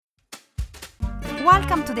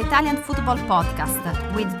Welcome to the Italian Football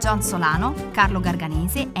Podcast with John Solano, Carlo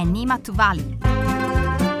Garganese and Nima Tuvali.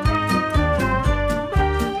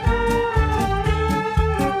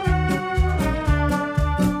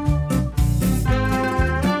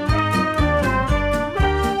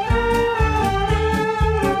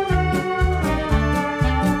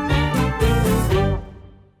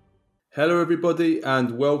 Hello everybody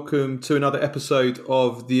and welcome to another episode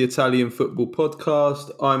of the Italian Football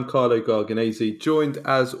Podcast. I'm Carlo Garganese, joined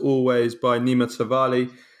as always by Nima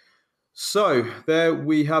Tuvali. So there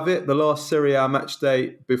we have it, the last Serie A match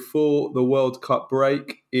day before the World Cup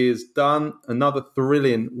break is done. Another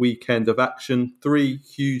thrilling weekend of action, 3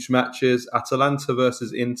 huge matches, Atalanta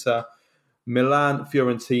versus Inter, Milan,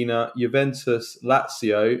 Fiorentina, Juventus,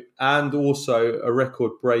 Lazio, and also a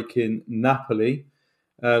record-breaking Napoli.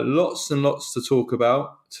 Lots and lots to talk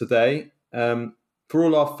about today. For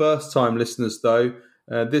all our first-time listeners, though,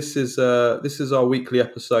 this is our weekly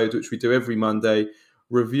episode, which we do every Monday,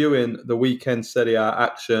 reviewing the weekend Serie A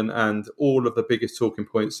action and all of the biggest talking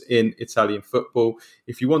points in Italian football.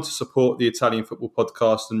 If you want to support the Italian Football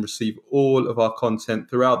Podcast and receive all of our content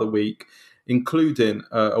throughout the week, including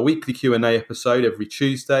a weekly Q&A episode every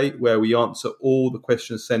Tuesday, where we answer all the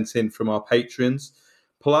questions sent in from our patrons,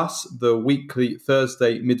 plus the weekly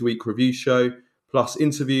Thursday midweek review show, plus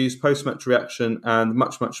interviews, post-match reaction, and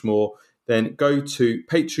much, much more, then go to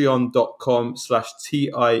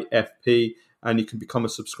patreon.com/TIFP and you can become a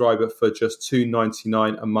subscriber for just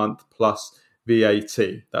 $2.99 a month plus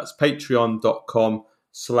VAT. That's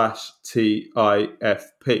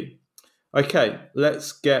patreon.com/TIFP. Okay,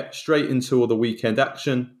 let's get straight into all the weekend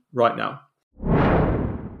action right now.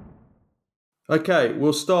 Okay,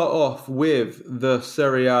 we'll start off with the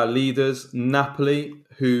Serie A leaders, Napoli,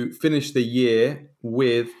 who finished the year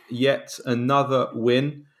with yet another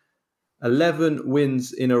win. 11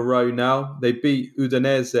 wins in a row now. They beat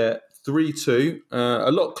Udinese 3-2, a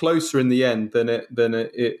lot closer in the end than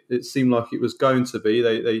it seemed like it was going to be.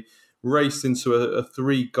 They raced into a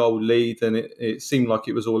 3-goal lead and it seemed like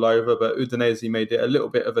it was all over, but Udinese made it a little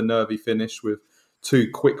bit of a nervy finish with 2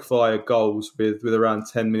 quick-fire goals with around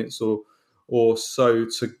 10 minutes or so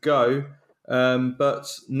to go. But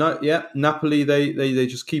no, yeah, Napoli, they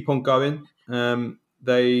just keep on going.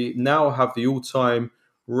 They now have the all-time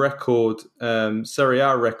record, Serie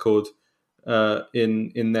A record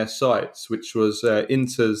in their sights, which was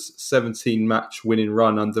Inter's 17-match winning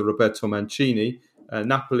run under Roberto Mancini.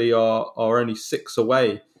 Napoli are only 6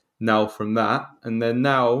 away now from that, and they're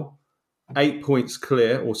now 8 points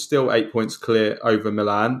clear, or still 8 points clear over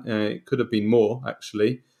Milan. It could have been more,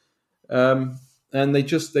 actually. And they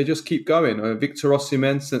just keep going. Victor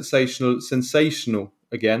Osimhen, sensational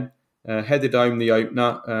again. Headed home the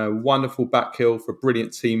opener. Wonderful back heel for a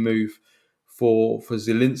brilliant team move for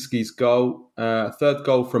Zielinski's goal. Third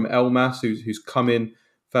goal from Elmas, who's come in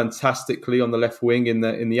fantastically on the left wing in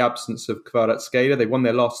the absence of Kvaratskhelia. They won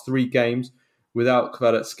their last 3 games without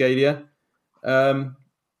Kvaratskhelia.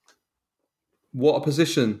 What a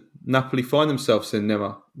position Napoli find themselves in,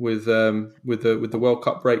 Nema, with the World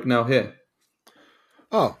Cup break now here.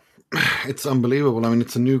 Oh, it's unbelievable. I mean,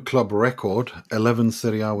 it's a new club record, 11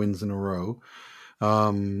 Serie A wins in a row.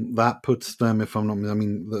 That puts them, if I'm not, I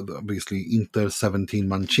mean, obviously Inter 17,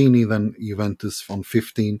 Mancini, then Juventus on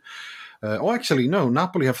 15. Actually, no,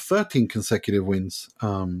 Napoli have 13 consecutive wins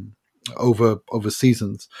over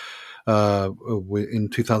seasons. In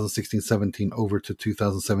 2016-17 over to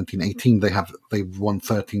 2017-18, they've won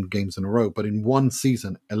 13 games in a row, but in one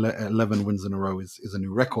season 11 wins in a row is a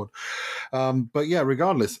new record. But yeah,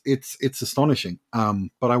 regardless, it's astonishing.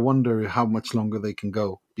 But I wonder how much longer they can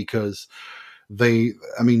go, because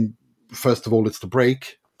first of all, it's the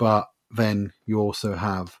break, but then you also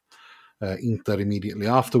have Inter immediately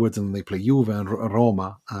afterwards, and they play Juve and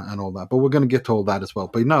Roma and all that. But we're going to get to all that as well.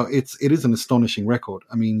 But no, it is an astonishing record.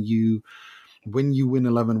 I mean, when you win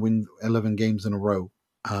 11 games in a row,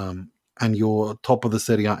 and you're top of the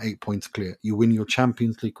Serie A 8 points clear, you win your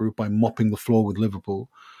Champions League group by mopping the floor with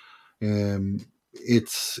Liverpool. You're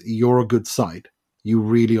a good side. You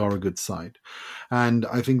really are a good side, and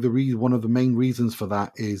I think one of the main reasons for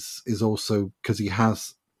that is also because he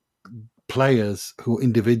has players who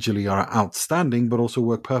individually are outstanding, but also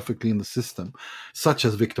work perfectly in the system, such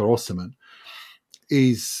as Victor Osimhen.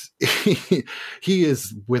 He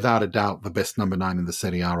is without a doubt the best number 9 in the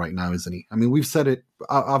Serie A right now, isn't he? I mean, we've said it.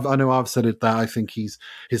 I know I've said it that I think his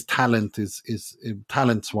talent is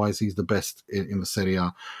talents wise, he's the best in the Serie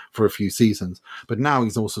A for a few seasons. But now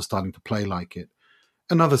he's also starting to play like it.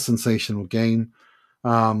 Another sensational game.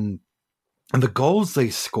 And the goals they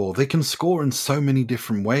can score in so many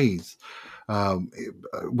different ways.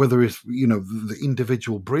 whether it's the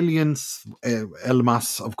individual brilliance,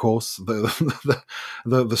 Elmas, of course,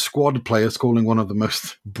 the squad player scoring one of the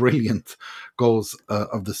most brilliant goals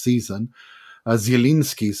of the season,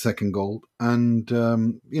 Zielinski's second goal, and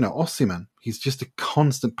Osimhen. He's just a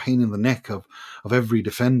constant pain in the neck of every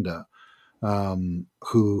defender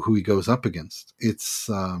who he goes up against. It's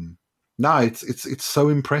so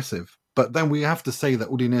impressive. But then we have to say that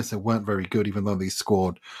Udinese weren't very good, even though they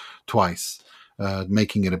scored twice,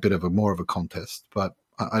 making it a bit of more of a contest. But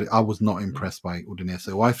I was not impressed by Udinese,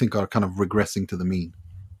 who I think are kind of regressing to the mean.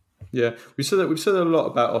 Yeah, we've said a lot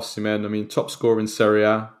about Osimhen. I mean, top scorer in Serie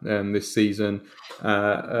A this season.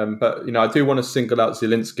 But I do want to single out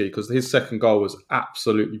Zielinski because his second goal was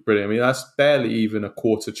absolutely brilliant. I mean, that's barely even a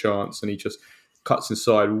quarter chance, and he just cuts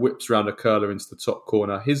inside, whips around a curler into the top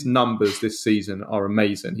corner. His numbers this season are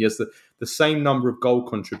amazing. He has the same number of goal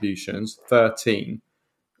contributions, 13,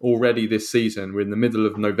 already this season. We're in the middle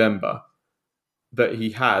of November, that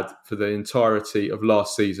he had for the entirety of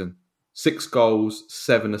last season. 6 goals,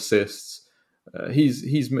 7 assists.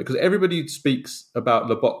 He's because everybody speaks about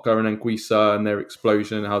Lobotka and Anguissa and their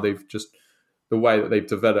explosion and how they've just the way that they've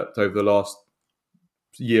developed over the last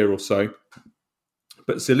year or so.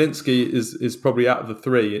 But Zielinski is probably out of the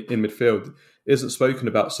 3 in midfield isn't spoken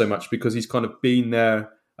about so much because he's kind of been there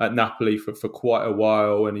at Napoli for quite a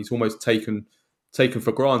while and he's almost taken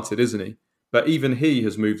for granted, isn't he? But even he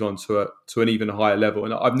has moved on to an even higher level,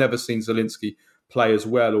 and I've never seen Zielinski play as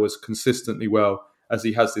well or as consistently well as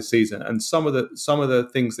he has this season. And some of the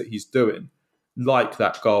things that he's doing, like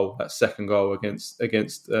that second goal against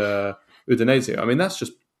Udinese, I mean, that's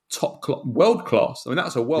just world class. I mean,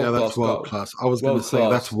 that's a world class. Yeah, that's world class. I was going to say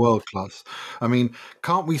that's world class. I mean,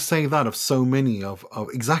 can't we say that of so many of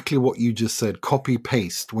exactly what you just said? Copy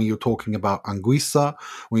paste when you're talking about Anguissa,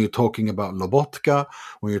 when you're talking about Lobotka,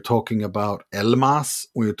 when you're talking about Elmas,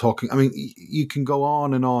 when you're talking. I mean, you can go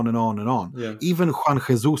on and on and on and on. Yeah. Even Juan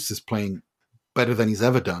Jesus is playing better than he's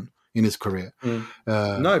ever done in his career. No,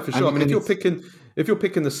 for sure. I mean, if you're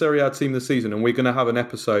picking the Serie A team this season, and we're going to have an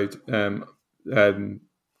episode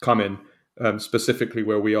coming specifically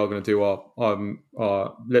where we are going to do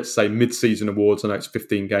our let's say mid-season awards. I know it's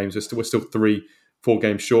 15 games. We're still 3-4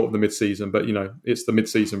 games short of the mid-season, but it's the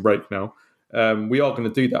mid-season break now. We are going to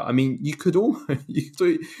do that. I mean, you could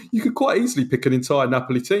quite easily pick an entire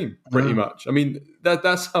Napoli team, pretty much. I mean,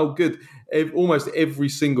 that's how good almost every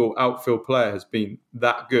single outfield player has been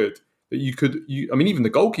that good. That I mean, even the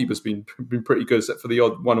goalkeeper's been pretty good, except for the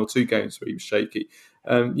odd 1 or 2 games where he was shaky.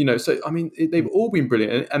 So I mean, they've all been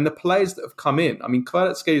brilliant, and the players that have come in. I mean,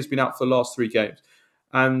 Kvaratskhelia has been out for the last 3 games,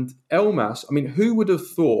 and Elmas. I mean, who would have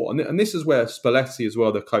thought? And this is where Spalletti as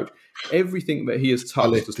well, the coach, everything that he has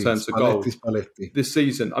touched has turned to gold this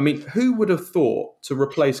season. I mean, who would have thought to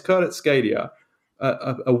replace Kvaratskhelia,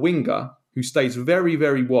 a winger who stays very,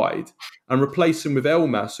 very wide, and replace him with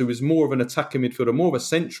Elmas, who is more of an attacking midfielder, more of a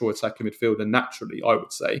central attacking midfielder naturally, I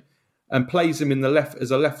would say, and plays him in the left as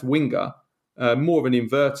a left winger, more of an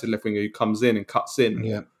inverted left winger who comes in and cuts in.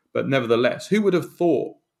 Yeah. But nevertheless, who would have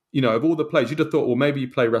thought, of all the players, you'd have thought, well, maybe you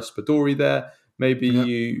play Raspadori there, maybe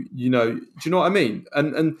do you know what I mean?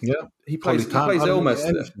 And he plays Elmas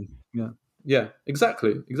there. Yeah,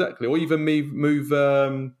 exactly. Or even move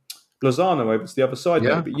Lozano over to the other side.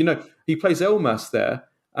 Yeah. But, he plays Elmas there,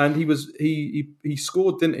 and he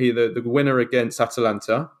scored, didn't he, the winner against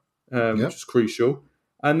Atalanta, which was crucial.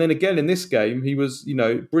 And then again in this game, he was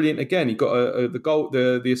brilliant again. He got the goal,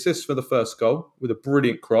 the assist for the first goal with a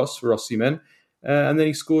brilliant cross for Osimhen, and then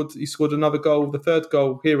he scored another goal, the third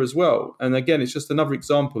goal here as well. And again, it's just another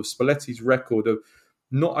example of Spalletti's record of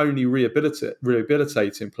not only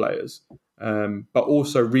rehabilitating players, but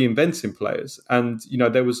also reinventing players. And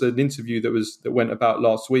there was an interview that went about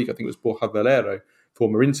last week. I think it was Borja Valero,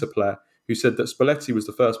 former Inter player, who said that Spalletti was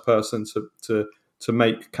the first person to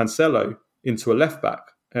make Cancelo into a left back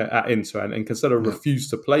at Inter, and Cancelo refused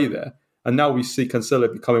to play there. And now we see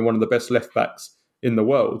Cancelo becoming one of the best left backs in the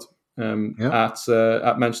world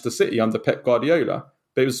at Manchester City under Pep Guardiola.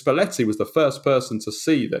 But Spalletti was the first person to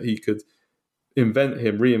see that he could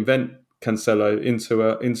reinvent Cancelo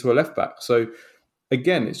into a left back. So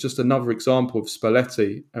again, it's just another example of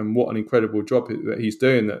Spalletti and what an incredible job that he's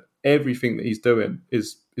doing. That everything that he's doing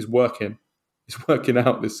is working. It's working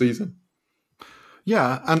out this season.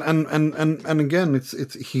 Yeah, and again,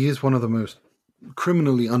 he is one of the most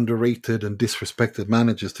criminally underrated and disrespected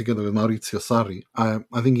managers, together with Maurizio Sarri.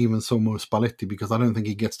 I think even so more Spalletti, because I don't think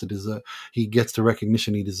he gets the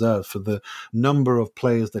recognition he deserves for the number of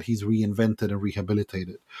players that he's reinvented and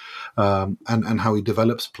rehabilitated, and how he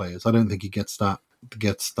develops players. I don't think he gets that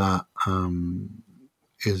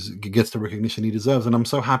gets the recognition he deserves, and I'm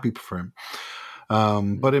so happy for him.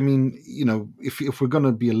 But I mean, if we're going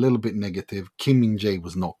to be a little bit negative, Kim Min-jae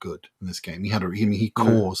was not good in this game. He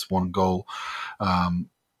caused one goal.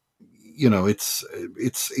 It's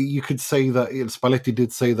you could say that Spalletti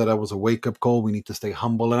did say that was a wake-up call. We need to stay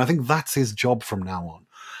humble, and I think that's his job from now on.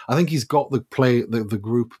 I think he's got the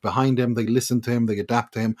group behind him. They listen to him, they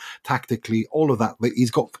adapt to him tactically, all of that.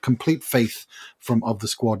 He's got complete faith of the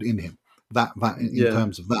squad in him. That in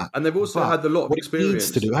terms of that, and they've also had a lot of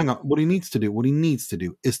experience. What he needs to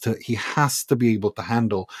do is he has to be able to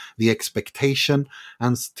handle the expectation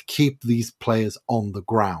and to keep these players on the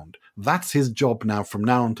ground. That's his job now, from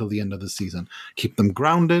now until the end of the season. Keep them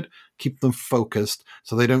grounded, keep them focused,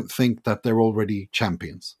 so they don't think that they're already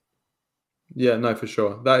champions. Yeah, no, for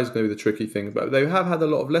sure. That is going to be the tricky thing. But they have had a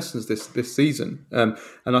lot of lessons this season, and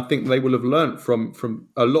I think they will have learned from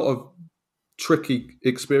a lot of tricky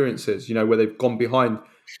experiences, where they've gone behind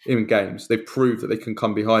in games. They've proved that they can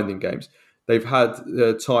come behind in games. They've had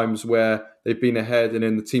times where they've been ahead and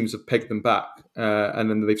then the teams have pegged them back, and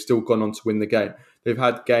then they've still gone on to win the game. They've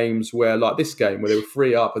had games where, like this game, where they were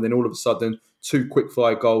 3 up and then all of a sudden 2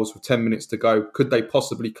 quick-fire goals with 10 minutes to go. Could they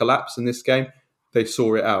possibly collapse in this game? They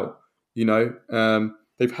saw it out.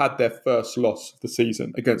 They've had their first loss of the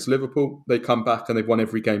season against Liverpool. They come back and they've won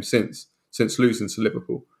every game since losing to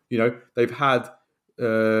Liverpool. They've had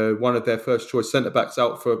one of their first choice centre-backs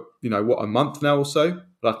out for, a month now or so,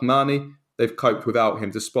 Rahmani. They've coped without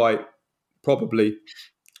him, despite probably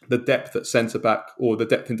the depth at centre-back or the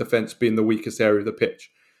depth in defence being the weakest area of the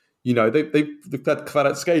pitch. They've had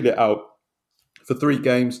Kvaratskhelia out for 3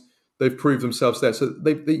 games. They've proved themselves there. So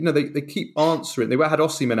they keep answering. They had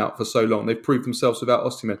Osimhen out for so long. They've proved themselves without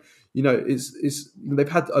Osimhen. They've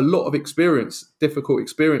had a lot of difficult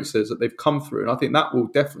experiences that they've come through, and I think that will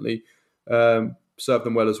definitely serve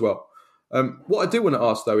them well as well. What I do want to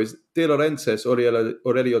ask though is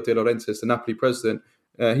Aurelio De Laurentiis, the Napoli president,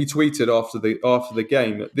 he tweeted after the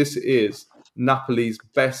game that this is Napoli's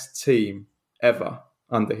best team ever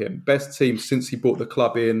under him. Best team since he bought the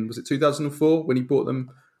club in, was it 2004 when he bought them?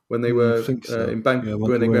 When they were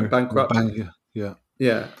when they went bankrupt.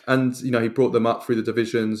 Yeah. And, he brought them up through the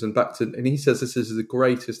divisions and back to, and he says this is the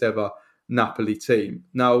greatest ever Napoli team.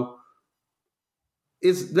 Now,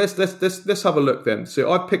 let's have a look then.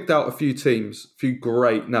 So I've picked out a few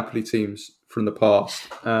great Napoli teams from the past.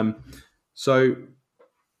 So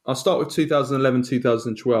I'll start with 2011,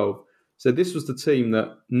 2012. So this was the team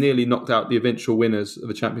that nearly knocked out the eventual winners of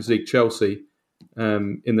the Champions League, Chelsea,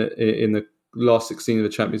 in the last 16 of the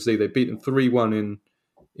Champions League. They beat them 3-1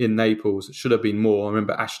 in Naples. It should have been more. I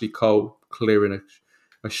remember Ashley Cole clearing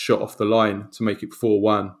a shot off the line to make it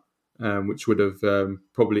 4-1, which would have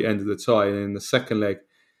probably ended the tie. And in the second leg,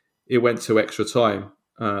 it went to extra time.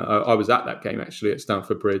 I was at that game, actually, at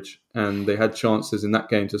Stamford Bridge, and they had chances in that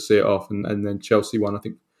game to see it off. And then Chelsea won, I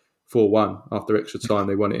think, 4-1 after extra time.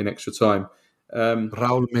 They won it in extra time.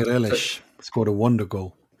 Raul Meireles scored a wonder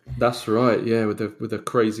goal. That's right, yeah, with a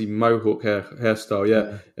crazy mohawk hairstyle,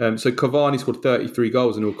 yeah. So Cavani scored 33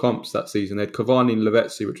 goals in all comps that season. They had Cavani and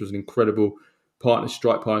Lavezzi, which was an incredible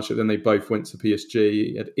strike partnership. Then they both went to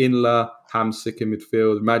PSG. You had Inla, Hamsik in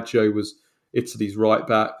midfield. Maggio was Italy's right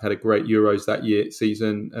back, had a great Euros that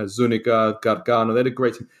season. Zuniga, Gargano, they had a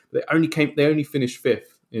great team. They only finished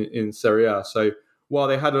 5th in Serie A. So while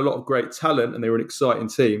they had a lot of great talent and they were an exciting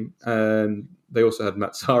team, and they also had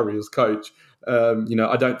Mazzari as coach. I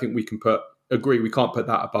don't think we can't put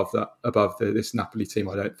that above this Napoli team,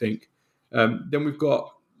 I don't think. Then we've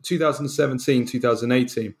got 2017,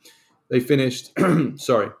 2018. They finished,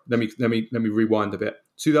 sorry, let me rewind a bit.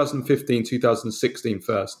 2015, 2016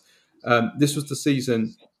 first. This was the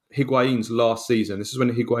season, Higuain's last season. This is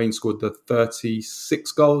when Higuain scored the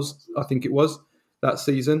 36 goals, I think it was, that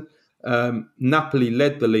season. Napoli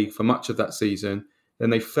led the league for much of that season. Then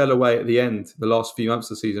they fell away at the end, the last few months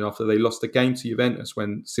of the season, after they lost a game to Juventus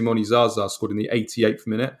when Simone Zaza scored in the 88th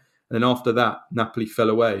minute. And then after that, Napoli fell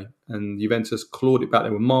away and Juventus clawed it back. They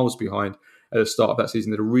were miles behind at the start of that season.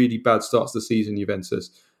 They had a really bad start to the season, Juventus.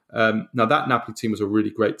 Now, that Napoli team was a really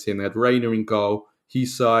great team. They had Reina in goal,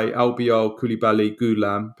 Hisai, Albiol, Koulibaly,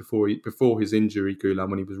 Goulam, before his injury, Goulam,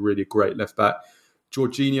 when he was really a great left-back.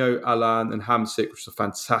 Jorginho, Alan and Hamsik, which was a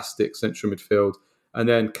fantastic central midfield. And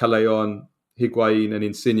then Callejon, Higuain and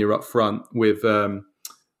Insigne up front with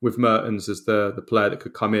Mertens as the player that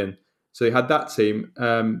could come in. So they had that team,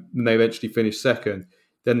 and they eventually finished second.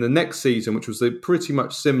 Then the next season, which was a pretty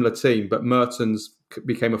much similar team, but Mertens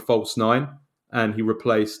became a false 9 and he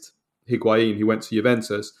replaced Higuain, who went to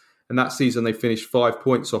Juventus. And that season they finished 5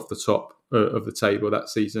 points off the top of the table that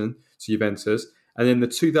season to Juventus. And then the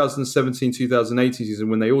 2017-2018 season,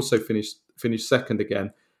 when they also finished second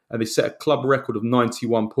again, and they set a club record of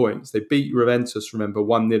 91 points. They beat Juventus, remember,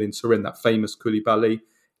 1-0 in Turin, that famous Koulibaly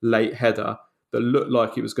late header that looked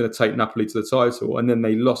like it was going to take Napoli to the title. And then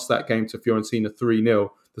they lost that game to Fiorentina 3-0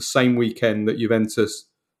 the same weekend that Juventus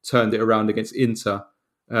turned it around against Inter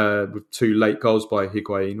with 2 late goals by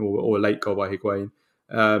Higuain, or a late goal by Higuain.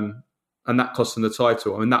 And that cost them the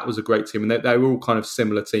title. I mean, that was a great team. And they were all kind of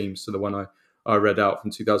similar teams to the one I read out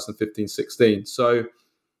from 2015-16. So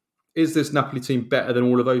is this Napoli team better than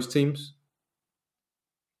all of those teams?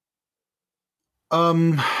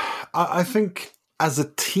 I think as a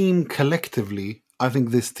team collectively, I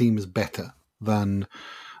think this team is better than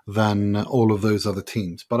all of those other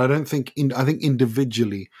teams. But I don't think I think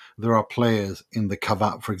individually there are players in the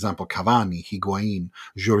for example, Cavani, Higuain,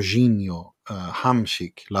 Jorginho,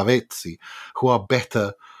 Hamsik, Lavezzi, who are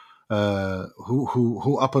better.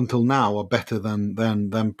 Who up until now are better than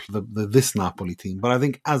this Napoli team. But I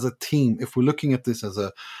think as a team, if we're looking at this as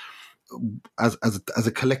a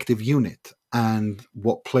collective unit, and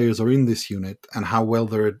what players are in this unit, and how well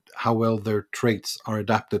their traits are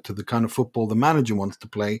adapted to the kind of football the manager wants to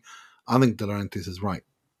play, I think De Laurentiis is right.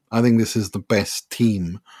 I think this is the best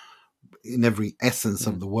team in every essence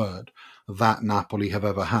of the word that Napoli have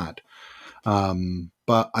ever had.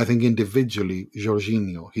 But I think individually,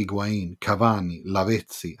 Jorginho, Higuain, Cavani,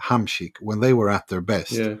 Lavezzi, Hamsik, when they were at their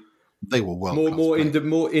best, they were world-class.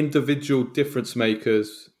 More individual difference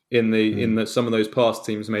makers in some of those past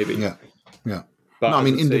teams, maybe. Yeah. But no, I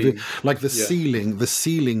mean, ceiling, the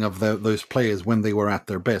ceiling of those players when they were at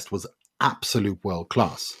their best was absolute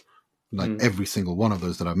world-class. Like every single one of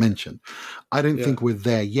those that I mentioned. I don't think we're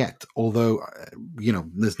there yet, although,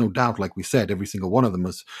 there's no doubt, like we said, every single one of them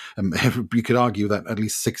was, you could argue that at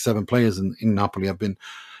least 6-7 players in Napoli have been,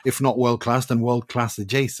 if not world-class, then world-class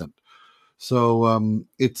adjacent. So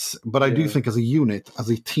I do think as a unit, as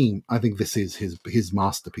a team, I think this is his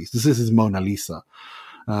masterpiece. This is his Mona Lisa.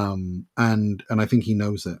 And I think he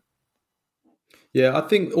knows it. Yeah, I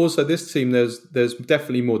think also this team, there's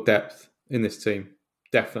definitely more depth in this team.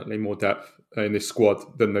 Definitely more depth in this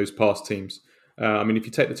squad than those past teams. I mean, if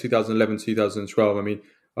you take the 2011-2012, I mean,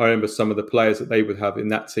 I remember some of the players that they would have in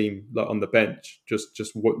that team, like on the bench,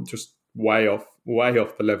 just way off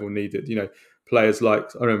the level needed. Players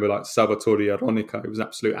like Salvatore Aronica, who was an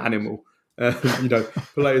absolute animal.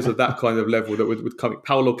 Players of that kind of level that would come.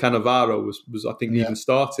 Paolo Cannavaro was I think even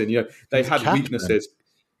starting. They had weaknesses.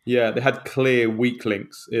 Yeah, they had clear weak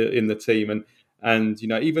links in the team, and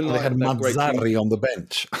even they like had Mazzarri on the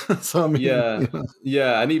bench. So I mean,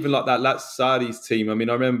 and even like that Lazzari's team. I mean,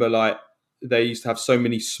 I remember like they used to have so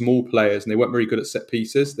many small players, and they weren't very good at set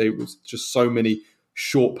pieces. There was just so many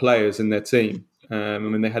short players in their team. I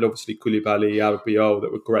mean, they had obviously Koulibaly, Albiol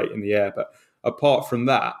that were great in the air, but apart from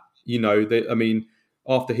that,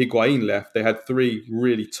 after Higuain left, they had 3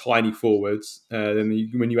 really tiny forwards. Then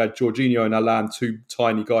when you had Jorginho and Alan, 2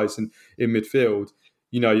 tiny guys in midfield,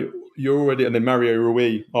 you're already, and then Mario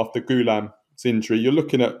Rui after Goulam's injury, you're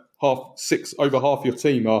looking at over half your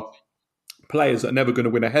team are players that are never going to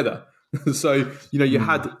win a header. So,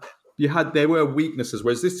 there were weaknesses.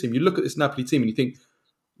 Whereas this team, you look at this Napoli team and you think,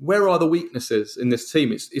 where are the weaknesses in this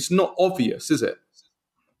team? It's not obvious, is it?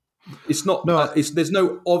 It's not. No. There's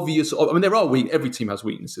no obvious. I mean, there are every team has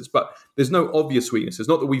weaknesses, but there's no obvious weaknesses.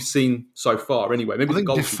 Not that we've seen so far, anyway. Maybe I think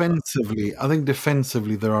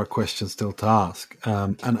defensively, there are questions still to ask,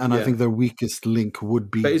 and I think their weakest link would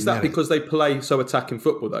be. But is that because they play so attacking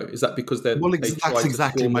football, though? Is that because they're that's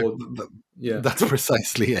exactly that's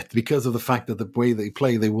precisely it. Because of the fact that the way they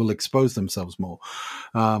play, they will expose themselves more.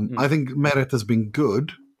 I think Meret has been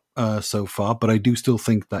good. So far, but I do still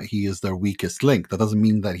think that he is their weakest link. That doesn't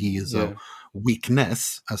mean that he is a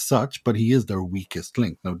weakness as such, but he is their weakest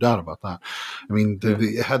link, no doubt about that. I mean,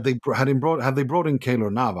 had they brought in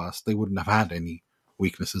Keylor Navas, they wouldn't have had any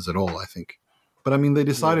weaknesses at all, I think. But I mean, they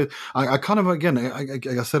decided. I kind of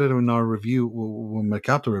I said it in our review,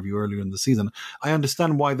 Mercato review earlier in the season. I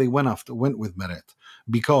understand why they went with Meret,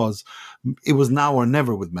 because it was now or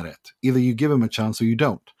never with Meret. Either you give him a chance or you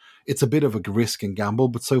don't. It's a bit of a risk and gamble,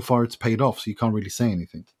 but so far it's paid off, so you can't really say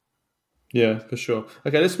anything. Yeah, for sure.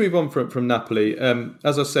 Okay, let's move on from Napoli.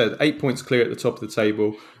 As I said, 8 points clear at the top of the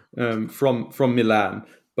table from Milan,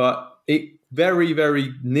 but it very,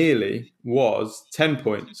 very nearly was 10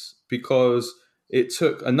 points because it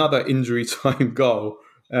took another injury time goal,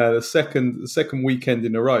 the second weekend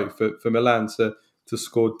in a row for Milan to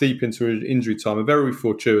score deep into injury time. A very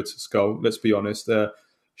fortuitous goal, let's be honest.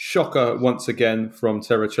 Shocker once again from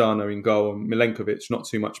Terracciano in goal. Milenkovic not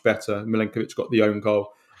too much better. Milenkovic got the own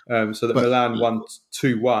goal, so that Milan won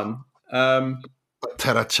 2-1. But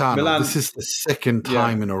Terracciano, this is the second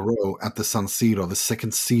time in a row at the San Siro, the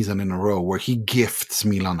second season in a row where he gifts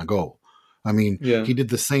Milan a goal. I mean, he did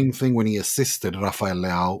the same thing when he assisted Rafael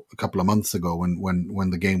Leao a couple of months ago when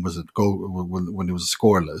the game was at goal, when it was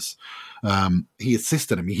scoreless. He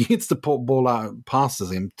assisted him. He hits the ball out,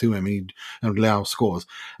 passes him to him, and Leao scores.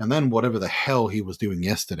 And then whatever the hell he was doing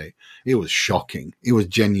yesterday, it was shocking. It was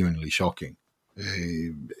genuinely shocking. I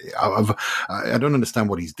don't understand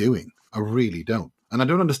what he's doing. I really don't. And I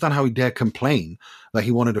don't understand how he dare complain that he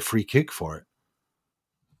wanted a free kick for it.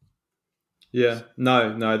 Yeah, no,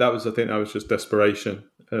 I think that was just desperation.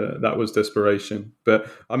 That was desperation.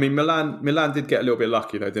 But I mean, Milan did get a little bit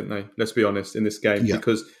lucky though, didn't they? Let's be honest in this game,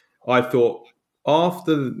 because I thought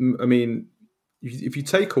if you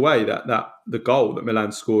take away that the goal that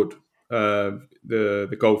Milan scored,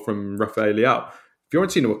 the goal from Rafael Leao,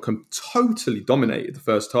 Fiorentina were totally dominated the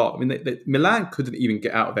first half. I mean, Milan couldn't even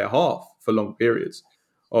get out of their half for long periods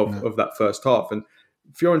of that first half, and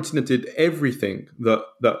Fiorentina did everything that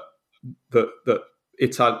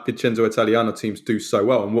Vincenzo Italiano teams do so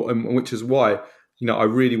well, and which is why I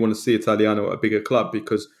really want to see Italiano at a bigger club,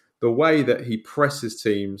 because the way that he presses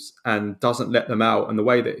teams and doesn't let them out, and the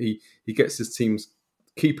way that he gets his teams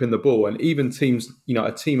keeping the ball, and even teams,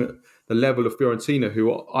 a team at the level of Fiorentina,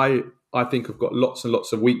 who I think have got lots and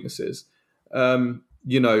lots of weaknesses. I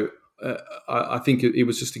think it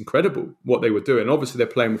was just incredible what they were doing. Obviously, they're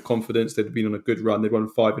playing with confidence. They'd been on a good run. They'd won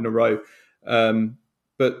 5 in a row.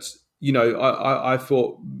 But I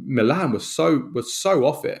thought Milan was so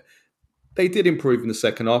off it. They did improve in the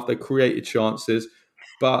second half. They created chances,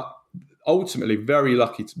 but ultimately very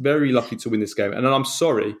lucky to win this game. And I'm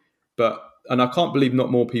sorry, and I can't believe not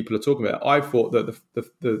more people are talking about it. I thought that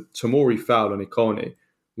the Tomori foul on Icone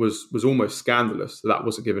was almost scandalous that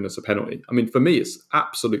wasn't given us a penalty. I mean, for me, it's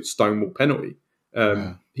absolute stonewall penalty.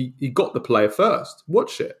 He got the player first.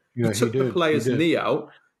 Watch it. He took the player's knee out.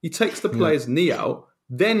 He takes the player's knee out,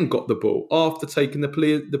 then got the ball after taking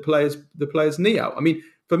the player's knee out. I mean,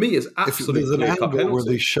 for me, it's absolutely there's an angle where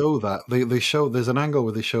they show that there's an angle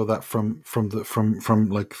where they show that from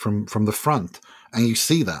the front, and you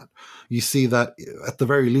see that at the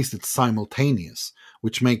very least it's simultaneous,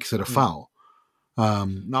 which makes it a foul.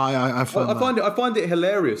 I find it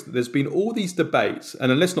hilarious that there's been all these debates,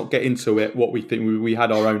 and let's not get into it. What we think, we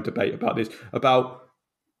had our own debate about this, about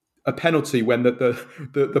a penalty when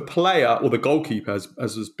the player or the goalkeeper, as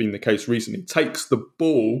has been the case recently, takes the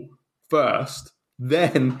ball first,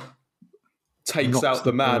 then takes out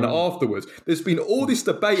the man afterwards. There's been all this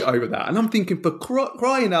debate over that, and I'm thinking, for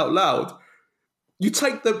crying out loud,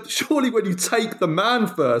 surely when you take the man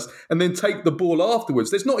first and then take the ball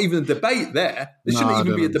afterwards, there's not even a debate there. There shouldn't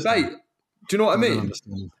even be a debate. Do you know what I mean?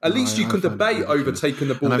 At least you can debate over taking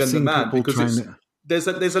the ball then the man, because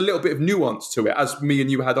there's a little bit of nuance to it, as me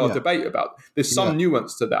and you had our debate about. There's some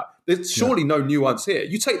nuance to that. There's surely no nuance here.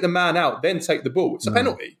 You take the man out, then take the ball. It's a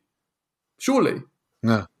penalty. Surely.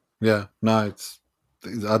 No. Yeah. No,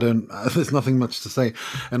 there's nothing much to say.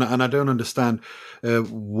 And I don't understand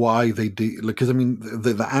why they do, because I mean,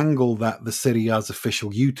 the angle that the Serie A's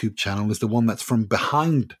official YouTube channel is the one that's from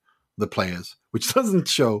behind the players, which doesn't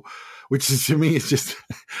show, which is, to me, it's just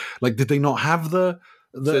like, did they not have the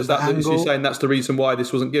angle? So you're saying that's the reason why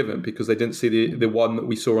this wasn't given, because they didn't see the one that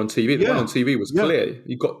we saw on TV. The one on TV was clear.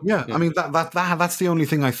 I mean, that's the only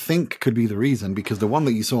thing I think could be the reason, because the one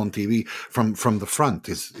that you saw on TV from the front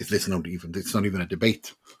it's not even a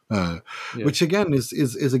debate. Which again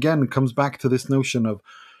is again comes back to this notion of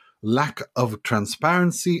lack of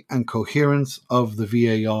transparency and coherence of the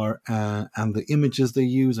VAR and the images they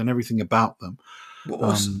use and everything about them.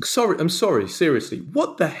 I'm sorry. Seriously,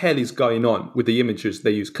 what the hell is going on with the images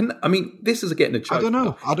they use? This is getting a joke. I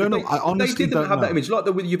don't know. I honestly they didn't have that image, like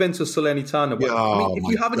with Juventus Salernitana.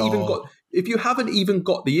 If you haven't even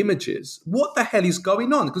got the images, what the hell is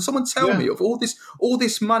going on? Can someone tell me of all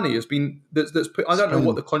this money has been that's put? I don't know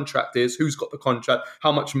what the contract is, who's got the contract,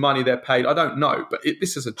 how much money they're paid. I don't know, but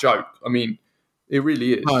this is a joke. I mean, it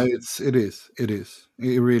really is. No, it is.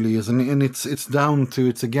 It really is, and it's down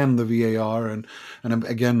to the VAR and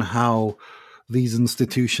again how these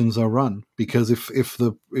institutions are run. Because I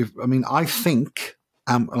think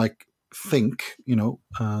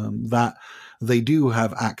that they do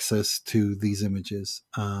have access to these images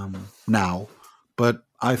now, but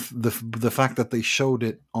the fact that they showed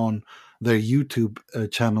it on their YouTube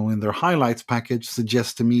channel in their highlights package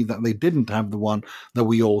suggests to me that they didn't have the one that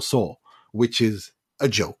we all saw, which is a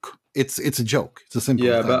joke. It's a joke. It's a simple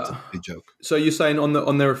a joke. So you're saying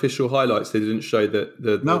on their official highlights they didn't show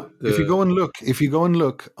if you go and look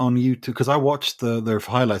on YouTube, because I watched their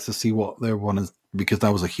highlights to see what their one is because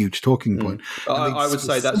that was a huge talking point. I would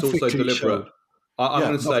say that's also deliberate. I'm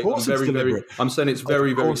going to say I'm saying it's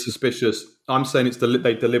very, very suspicious. I'm saying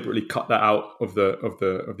they deliberately cut that out of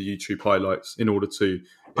the YouTube highlights in order to.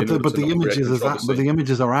 But the images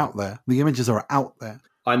are out there. The images are out there.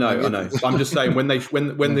 I know. I'm just saying when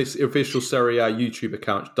this official Serie A YouTube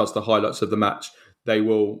account does the highlights of the match, they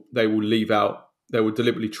will leave out. They will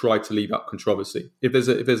deliberately try to leave out controversy. If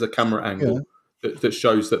there's a camera angle that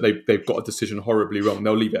shows that they've got a decision horribly wrong,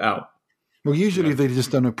 they'll leave it out. Well, usually they just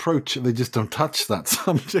don't they just don't touch that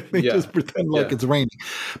subject. They just pretend like it's raining.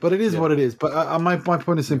 But it is what it is. But my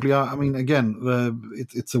point is simply, I mean, again,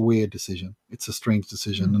 it's a weird decision. It's a strange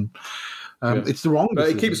decision, and it's the wrong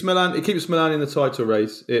decision. But it keeps Milan in the title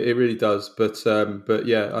race. It really does. But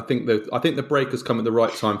yeah, I think the break has come at the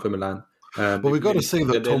right time for Milan. Well, we've got to say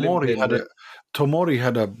that Tomori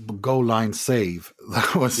had a goal line save.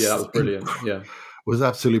 That was brilliant. Yeah. Was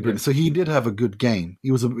absolutely brilliant. So he did have a good game.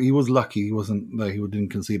 He was lucky. He didn't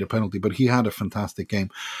concede a penalty, but he had a fantastic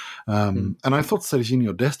game. And I thought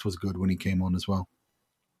Serginho Dest was good when he came on as well.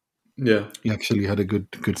 Yeah, he actually had a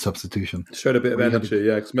good substitution. Showed a bit of energy.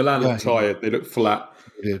 Because Milan looked tired. They looked flat.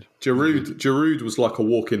 They did. Giroud was like a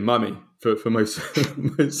walking mummy for most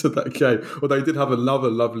of that game. Although he did have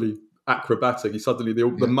another lovely acrobatic. He suddenly the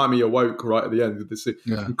mummy awoke right at the end with this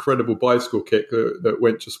incredible bicycle kick that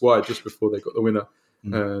went just wide just before they got the winner.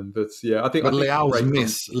 I think Leao's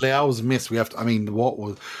miss. We have to. I mean,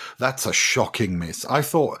 that's a shocking miss. I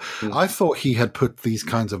thought he had put these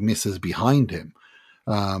kinds of misses behind him.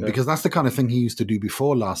 Because that's the kind of thing he used to do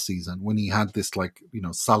before last season when he had this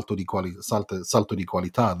salto di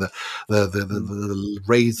qualità,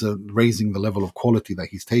 the raising the level of quality that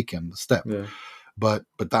he's taken the step. Yeah. But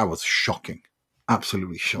that was shocking,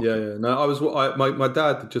 absolutely shocking. Yeah. No, my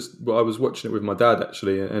dad I was watching it with my dad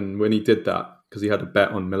actually, and when he did that, because he had a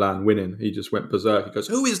bet on Milan winning, he just went berserk. He goes,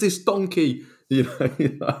 "Who is this donkey?" And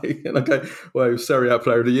I go, "Well, he was Serie A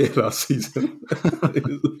Player of the Year last season." He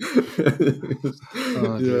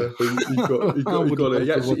got it.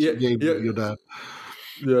 Your dad.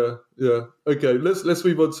 Yeah. Okay, let's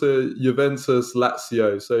move on to Juventus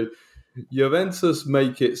Lazio. So Juventus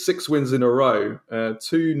make it 6 wins in a row,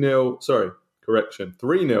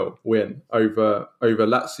 3-0 win over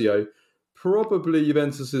Lazio. Probably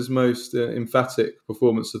Juventus's most emphatic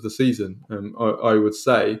performance of the season, I would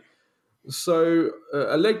say. So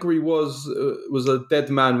Allegri was a dead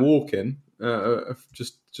man walking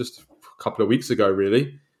just a couple of weeks ago,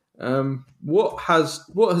 really. What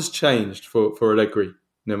has changed for Allegri,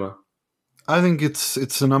 Nima? I think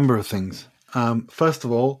it's a number of things. First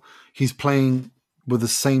of all, he's playing with the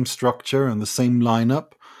same structure and the same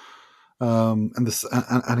lineup, and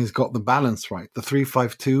he's got the balance right. The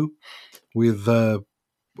 3-5-2 with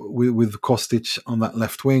Kostic on that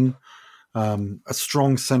left wing, a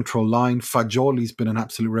strong central line. Fagioli's been an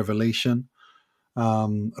absolute revelation.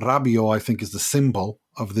 Rabiot, I think, is the symbol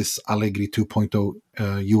of this Allegri 2.0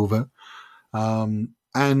 Juve.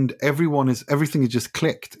 And everything is just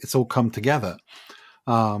clicked. It's all come together.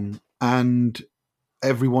 And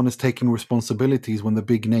everyone is taking responsibilities when the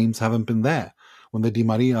big names haven't been there. When the Di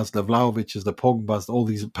Marias, the Vlahovics, the Pogbas, all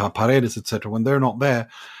these Paredes, etc., when they're not there,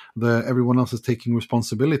 everyone else is taking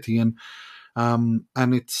responsibility, and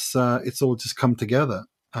it's all just come together,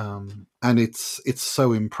 and it's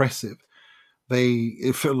so impressive.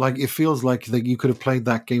 It feels like you could have played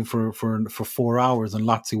that game for 4 hours and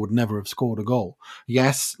Lazio would never have scored a goal.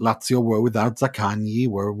 Yes, Lazio were without Zaccagni,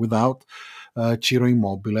 were without Ciro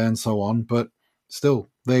Immobile, and so on, but still,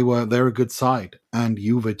 they're a good side, and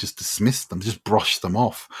Juve just dismissed them, just brushed them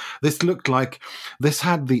off. This looked like this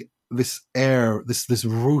had this air, this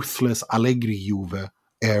ruthless Allegri Juve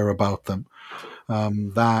air about them.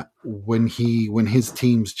 That when his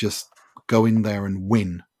teams just go in there and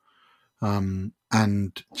win, and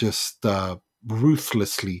just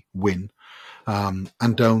ruthlessly win, and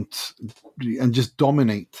just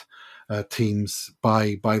dominate teams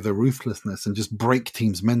by their ruthlessness and just break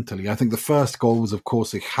teams mentally. I think the first goal was, of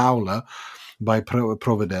course, a howler by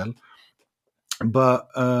Provedel. But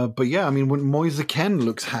yeah, I mean, when Moise Kean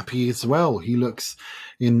looks happy as well, he looks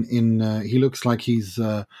he looks like he's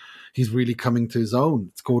really coming to his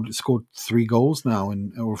own. Scored 3 goals now,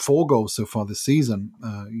 or 4 goals so far this season.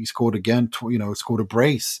 He scored again, scored a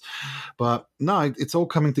brace. But no, it's all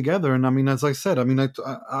coming together. And I mean, as I said,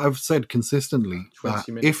 I've said consistently that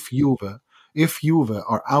if Juve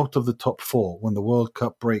are out of the top 4 when the World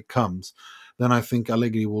Cup break comes, then I think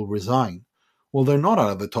Allegri will resign. Well, they're not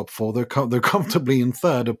out of the top 4. They're comfortably in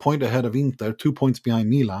third, a point ahead of Inter, 2 points behind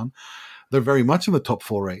Milan. They're very much in the top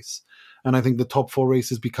 4 race. And I think the top four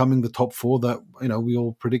race is becoming the top four that we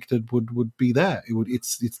all predicted would be there.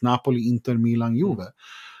 It's Napoli, Inter, Milan, Juve,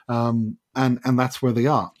 and that's where they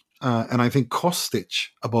are. And I think Kostic,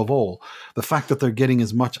 above all, the fact that they're getting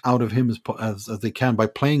as much out of him as they can by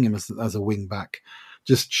playing him as a wing back,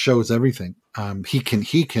 just shows everything.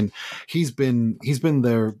 He's been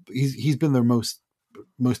their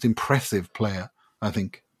most impressive player, I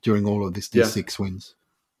think, during all of these 6 wins.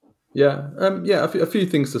 Yeah, a few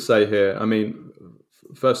things to say here. I mean,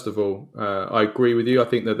 first of all, I agree with you. I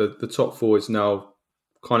think that the top four is now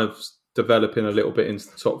kind of developing a little bit into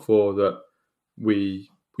the top four that we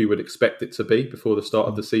would expect it to be before the start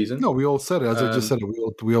of the season. No, we all said it. As I just said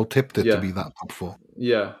it, we all tipped it to be that top four.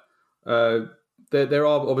 Yeah. There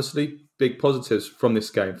are obviously big positives from this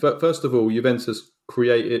game. First of all, Juventus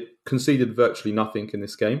conceded virtually nothing in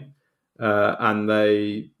this game. And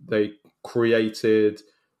they created...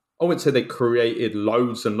 I wouldn't say they created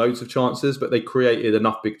loads and loads of chances, but they created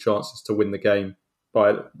enough big chances to win the game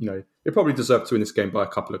by, they probably deserved to win this game by a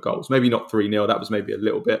couple of goals. Maybe not 3-0. That was maybe a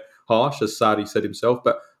little bit harsh, as Sarri said himself.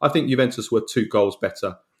 But I think Juventus were 2 goals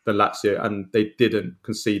better than Lazio, and they didn't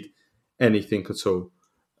concede anything at all.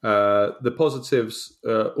 The positives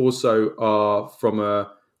also are from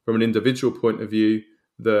an individual point of view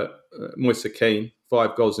that Moise Kean,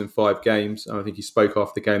 5 goals in 5 games. And I think he spoke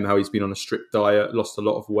after the game how he's been on a strict diet, lost a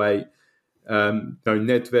lot of weight.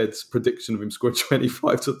 Nedved's prediction of him scoring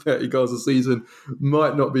 25 to 30 goals a season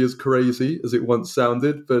might not be as crazy as it once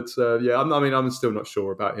sounded. But I'm still not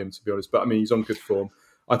sure about him, to be honest. But I mean, he's on good form.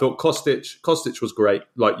 I thought Kostic was great,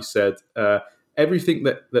 like you said. Everything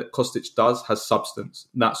that Kostic does has substance.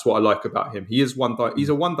 And that's what I like about him. He's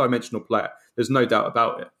a one-dimensional player. There's no doubt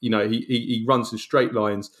about it. He runs in straight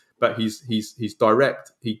lines, but he's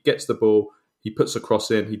direct. He gets the ball. He puts a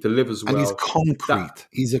cross in. He delivers well. And he's concrete.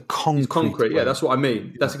 He's concrete. Player. Yeah, that's what I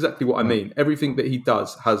mean. That's exactly what I mean. Everything that he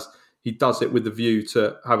does he does it with the view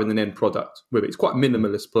to having an end product with it. He's quite a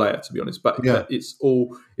minimalist player, to be honest, but it's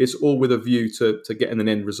all with a view to getting an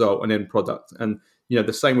end result, an end product. And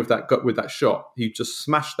the same with that shot. He just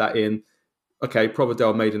smashed that in. Okay,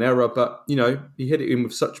 Provedel made an error, but he hit it in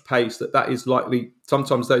with such pace that is likely.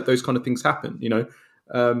 Sometimes those kind of things happen.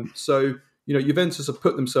 So Juventus have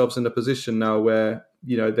put themselves in a position now where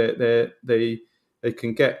they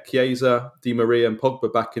can get Chiesa, Di Maria, and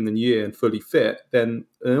Pogba back in the new year and fully fit. Then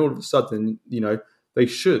all of a sudden, they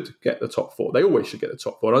should get the top 4. They always should get the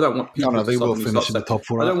top 4. I don't want people. No, they will finish in the top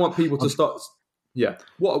 4. I don't want people to start. Yeah.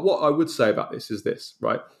 What I would say about this is this,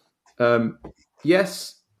 right?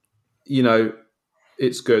 Yes.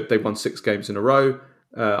 It's good. They've won 6 games in a row.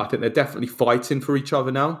 I think they're definitely fighting for each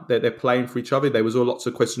other now. They're playing for each other. There was lots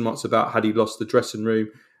of question marks about had he lost the dressing room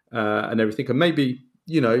and everything. And maybe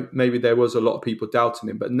there was a lot of people doubting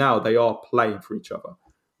him. But now they are playing for each other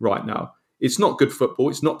right now. It's not good football.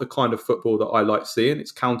 It's not the kind of football that I like seeing.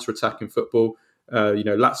 It's counter-attacking football.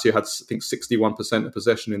 Lazio had, I think, 61% of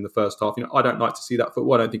possession in the first half. I don't like to see that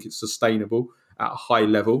football. I don't think it's sustainable at a high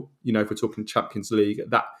level. If we're talking Champions League,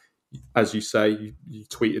 that, as you say, you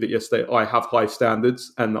tweeted it yesterday, I have high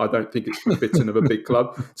standards, and I don't think it's befitting of a big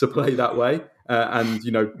club to play that way and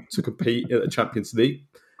to compete at the Champions League.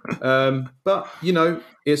 But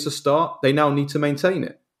it's a start. They now need to maintain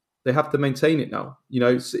it. They have to maintain it now.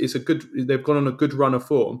 It's a good. They've gone on a good run of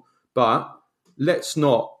form, but let's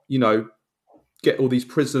not get all these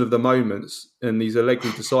prisoner of the moments and these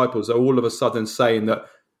Allegri disciples are all of a sudden saying that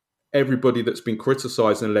everybody that's been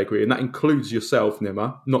criticising Allegri, and that includes yourself,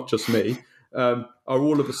 Nima, not just me, are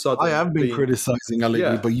all of a sudden... I have been criticising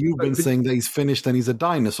Allegri, but you've been saying that he's finished and he's a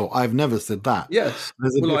dinosaur. I've never said that. Yes.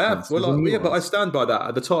 Well, I have. But I stand by that.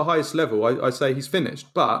 At the highest level, I say he's finished.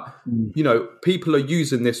 But, people are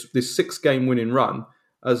using this 6-game winning run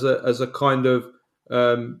as a kind of...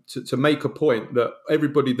 to make a point that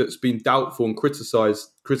everybody that's been doubtful and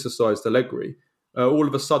criticised Allegri are all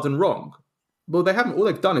of a sudden wrong. Well, they haven't. All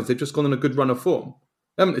they've done is they've just gone on a good run of form.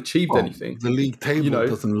 They haven't achieved anything. The league table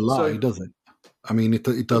doesn't lie, does it? I mean,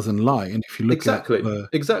 it doesn't lie. And if you look exactly,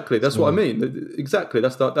 that's what I mean. Exactly,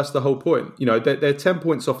 that's the whole point. They're 10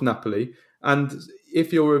 points off Napoli, and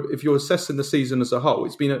if you're assessing the season as a whole,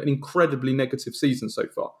 it's been an incredibly negative season so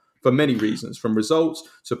far for many reasons, from results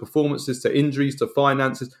to performances to injuries to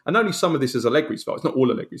finances. And only some of this is Allegri's fault. It's not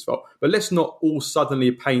all Allegri's fault. But let's not all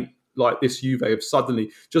suddenly paint like this Juve have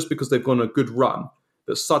suddenly, just because they've gone on a good run,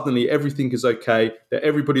 that suddenly everything is okay, that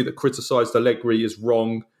everybody that criticised Allegri is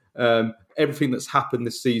wrong, everything that's happened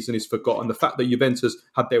this season is forgotten. The fact that Juventus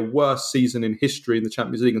had their worst season in history in the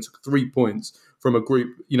Champions League and took 3 points from a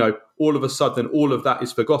group, all of a sudden, all of that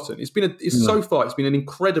is forgotten. So far, it's been an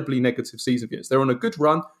incredibly negative season for Juventus. They're on a good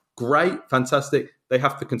run, great, fantastic. They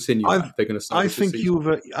have to continue that if they're going to salvage the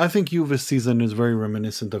season. I think Juve's season is very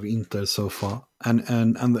reminiscent of Inter so far, and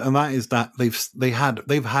that is that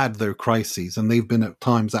they've had their crises and they've been at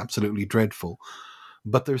times absolutely dreadful,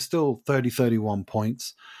 but they're still 31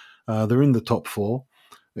 points. They're in the top 4.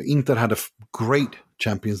 Inter had a great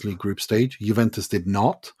Champions League group stage. Juventus did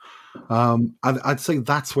not. I'd say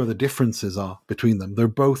that's where the differences are between them. They're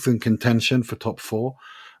both in contention for top 4.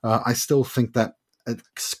 I still think that a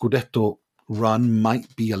Scudetto run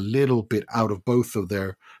might be a little bit out of both of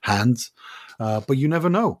their hands, but you never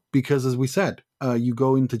know, because as we said, you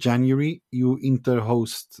go into January, you Inter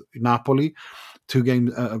host Napoli, 2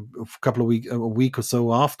 games, a week or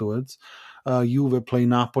so afterwards. Juve play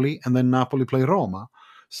Napoli, and then Napoli play Roma.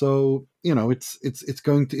 So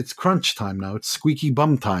it's crunch time now. It's squeaky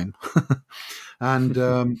bum time, and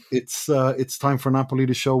it's time for Napoli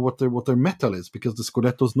to show what their mettle is, because the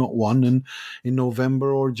Scudetto's not won in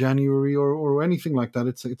November or January or anything like that.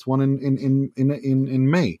 It's won in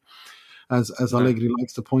May, as Allegri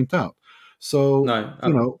likes to point out. So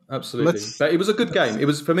absolutely. But it was a good game. It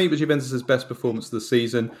was, for me, it was Juventus' best performance of the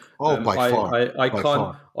season. By far.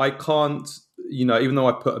 I can't. Even though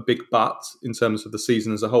I put a big but in terms of the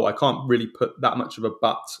season as a whole, I can't really put that much of a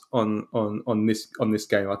but on this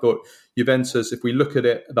game. I thought Juventus, if we look at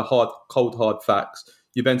it, the cold hard facts,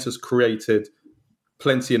 Juventus created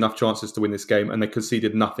enough chances to win this game, and they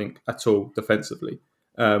conceded nothing at all defensively.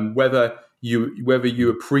 Whether you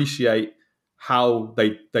appreciate how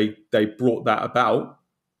they brought that about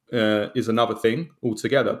is another thing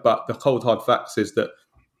altogether. But the cold hard facts is that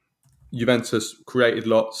Juventus created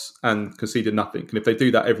lots and conceded nothing. And if they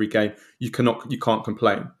do that every game, you can't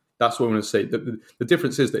complain. That's what I want to say. The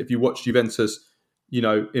difference is that if you watch Juventus,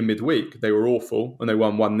 in midweek, they were awful and they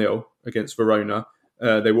won 1-0 against Verona.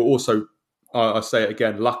 They were also, I say it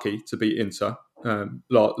again, lucky to beat Inter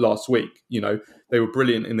last week. They were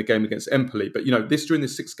brilliant in the game against Empoli. But during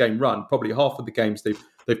this 6-game run, probably half of the games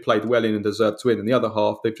they've played well in and deserved to win, and the other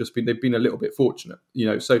half they've been a little bit fortunate.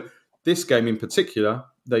 So this game in particular,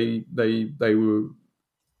 they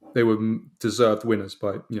were deserved winners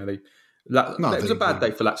by it was a bad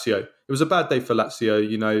day for Lazio. It was a bad day for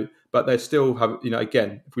Lazio, but they still have,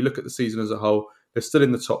 again, if we look at the season as a whole, they're still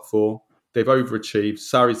in the top 4. They've overachieved.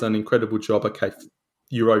 Sarri's done an incredible job. Okay,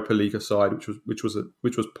 Europa League aside, which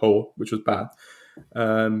was poor, which was bad.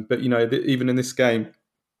 But even in this game,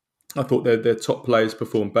 I thought their top players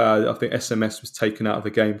performed bad. I think SMS was taken out of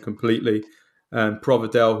the game completely. And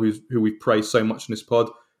Providel, who we've praised so much in this pod,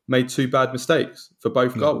 made 2 bad mistakes for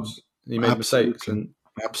both goals. He made mistakes,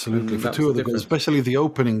 absolutely for 2 of the goals, especially the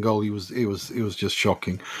opening goal. It was just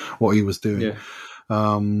shocking what he was doing. Yeah.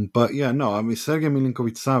 Sergej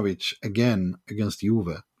Milinkovic-Savic again against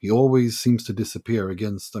Juve. He always seems to disappear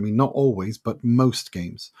against. not always, but most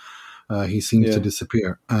games, he seems to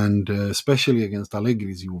disappear, and especially against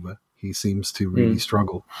Allegri's Juve, he seems to really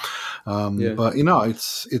struggle. But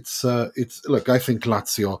it's look. I think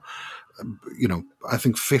Lazio, I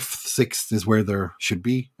think 5th, 6th is where there should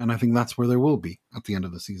be, and I think that's where there will be at the end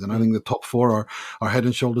of the season. I think the top 4 are head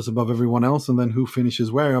and shoulders above everyone else, and then who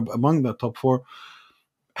finishes where among that top 4,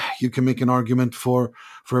 you can make an argument for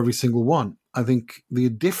every single one. I think the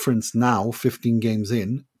difference now, 15 games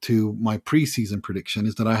in, to my preseason prediction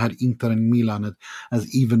is that I had Inter and Milan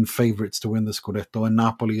as even favourites to win the Scudetto and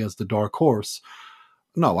Napoli as the dark horse.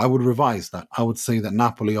 No, I would revise that. I would say that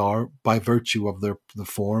Napoli are, by virtue of the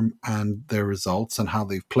form and their results and how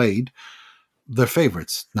they've played, they're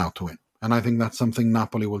favourites now to win. And I think that's something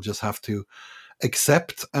Napoli will just have to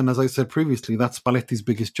accept. And as I said previously, that's Spalletti's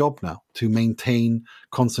biggest job now, to maintain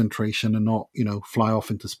concentration and not, fly off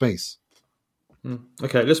into space.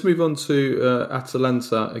 Okay, let's move on to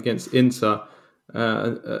Atalanta against Inter.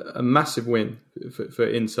 A massive win for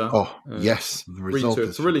Inter. Oh, yes. The result is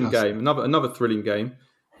a thrilling fantastic game. Another thrilling game.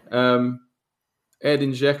 Edin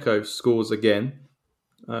Dzeko scores again.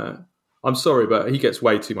 I'm sorry, but he gets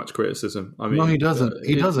way too much criticism. No, he doesn't.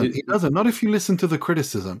 He doesn't. Not if you listen to the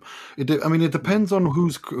criticism. It depends on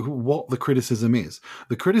what the criticism is.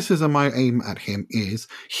 The criticism I aim at him is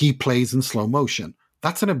he plays in slow motion.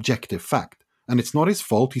 That's an objective fact. And it's not his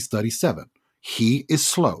fault he's 37. He is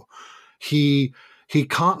slow. He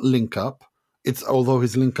can't link up. Although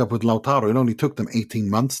his link up with Lautaro, it only took them 18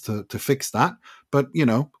 months to fix that. But,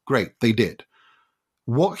 great, they did.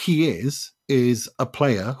 What he is a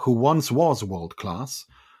player who once was world class,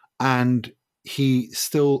 and he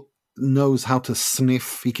still knows how to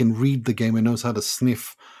sniff. He can read the game and knows how to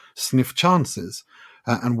sniff chances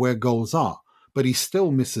and where goals are. But he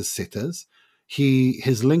still misses sitters.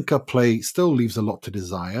 His link-up play still leaves a lot to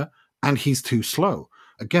desire, and he's too slow.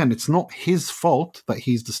 Again, it's not his fault that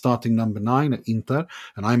he's the starting number 9 at Inter,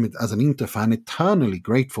 and I'm, as an Inter fan, eternally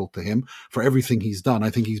grateful to him for everything he's done.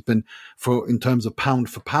 I think he's been, in terms of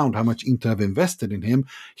pound for pound, how much Inter have invested in him,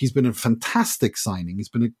 he's been a fantastic signing. He's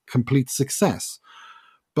been a complete success.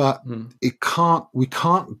 But we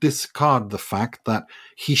can't discard the fact that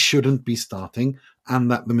he shouldn't be starting,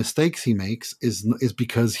 and that the mistakes he makes is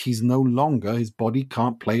because he's no longer, his body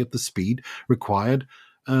can't play at the speed required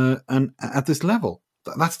and at this level.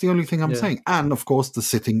 That's the only thing I'm saying. And of course,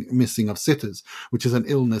 the missing of sitters, which is an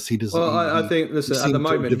illness he doesn't. Well, I think, listen, at the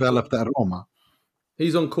moment, developed at Roma.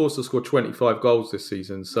 He's on course to score 25 goals this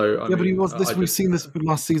season. So I mean, but he was this. We've seen this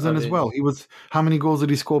last season as well. He was. How many goals did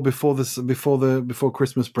he score before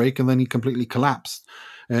Christmas break, and then he completely collapsed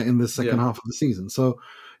in the second half of the season. So,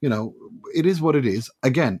 it is what it is.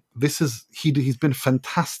 Again, he's been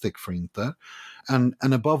fantastic for Inter, and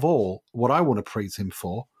above all, what I want to praise him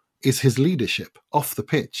for is his leadership off the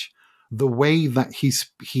pitch, the way that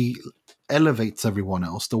he elevates everyone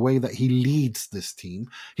else, the way that he leads this team.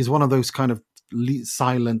 He's one of those kind of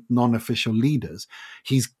silent, non-official leaders.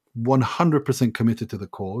 He's 100% committed to the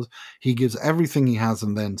cause. He gives everything he has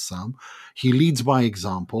and then some. He leads by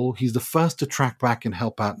example. He's the first to track back and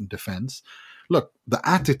help out in defense. Look, the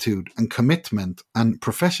attitude and commitment and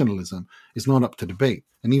professionalism is not up to debate.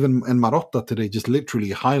 And even Marotta today just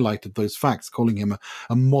literally highlighted those facts, calling him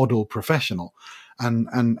a model professional. And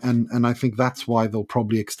I think that's why they'll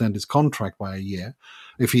probably extend his contract by a year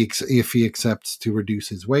if he accepts to reduce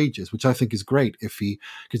his wages, which I think is great. If he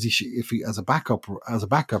as a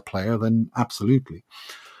backup player, then absolutely.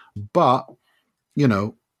 But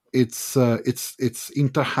it's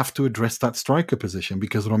Inter have to address that striker position,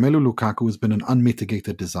 because Romelu Lukaku has been an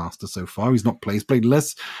unmitigated disaster so far. He's played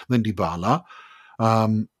less than Dybala.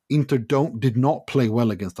 Inter did not play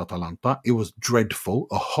well against Atalanta. It was dreadful,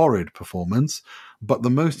 a horrid performance. But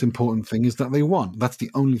the most important thing is that they won. That's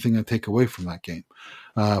the only thing I take away from that game,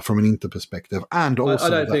 from an Inter perspective. And also, I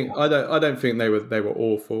don't think they were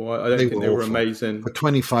awful. I don't think they were amazing. For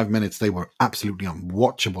 25 minutes, they were absolutely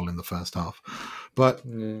unwatchable in the first half. But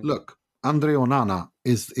look, Andre Onana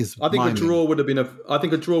is. I think a draw would have been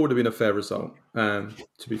a fair result. To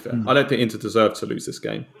be fair, I don't think Inter deserved to lose this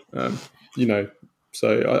game.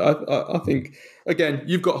 So I think, again,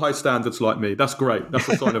 you've got high standards like me. That's great. That's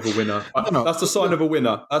the sign of a winner. That's the sign of a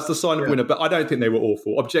winner. That's the sign of a winner. But I don't think they were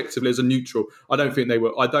awful. Objectively, as a neutral, I don't think they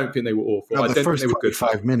were awful. No, I don't think they were good.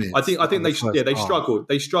 5 minutes. I think they struggled.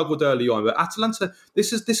 They struggled early on. But Atalanta,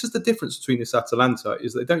 this is the difference between this Atalanta,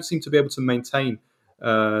 is they don't seem to be able to maintain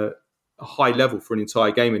a high level for an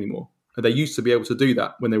entire game anymore. They used to be able to do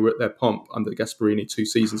that when they were at their pomp under Gasperini 2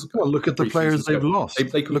 seasons ago. Well, look at the players they've lost.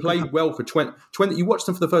 They can play well for 20. You watch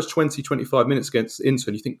them for the first 20, 25 minutes against Inter,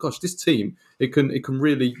 and you think, gosh, this team, it can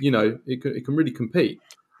really, it can really compete.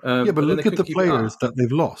 But look at the players that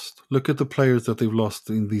they've lost. Look at the players that they've lost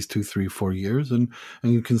in these 2, 3, 4 years, and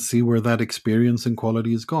you can see where that experience and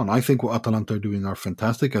quality is gone. I think what Atalanta are doing are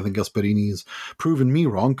fantastic. I think Gasperini has proven me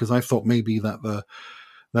wrong, because I thought maybe that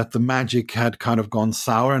the magic had kind of gone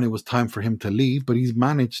sour and it was time for him to leave, but he's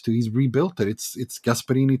rebuilt it. It's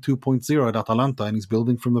Gasperini 2.0 at Atalanta, and he's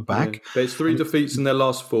building from the back. Yeah. There's 3 defeats in their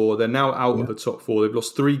last 4. They're now out of the top 4. They've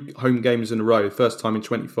lost 3 home games in a row, first time in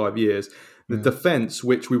 25 years. The defence,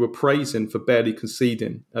 which we were praising for barely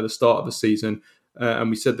conceding at the start of the season, and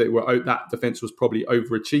we said that defence was probably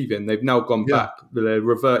overachieving. They've now gone back. They're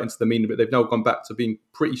reverting to the mean of it. They've now gone back to being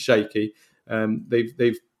pretty shaky.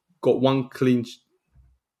 They've got one clean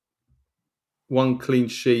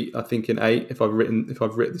sheet, I think, in 8. If I've written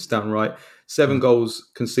this down right, 7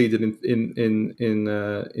 goals conceded in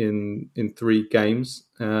 3 games.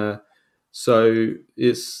 So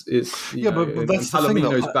it's but that's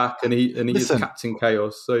Palomino's back, and he is captain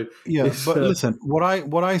chaos. So listen, what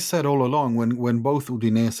I said all along when both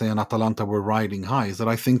Udinese and Atalanta were riding high is that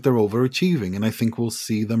I think they're overachieving, and I think we'll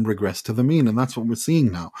see them regress to the mean, and that's what we're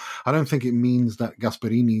seeing now. I don't think it means that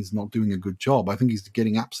Gasperini's not doing a good job. I think he's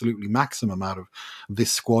getting absolutely maximum out of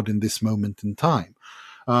this squad in this moment in time.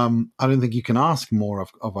 I don't think you can ask more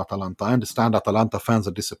of Atalanta. I understand Atalanta fans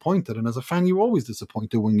are disappointed, and as a fan, you're always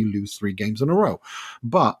disappointed when you lose 3 games in a row.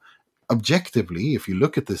 But objectively, if you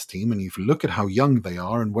look at this team and if you look at how young they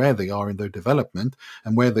are and where they are in their development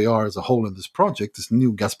and where they are as a whole in this project, this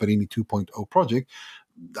new Gasperini 2.0 project,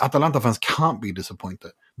 Atalanta fans can't be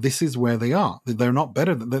disappointed. This is where they are. They're not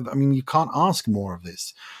better. You can't ask more of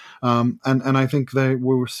this. And I think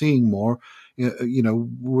we're seeing more.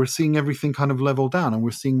 We're seeing everything kind of level down, and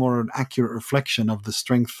we're seeing more an accurate reflection of the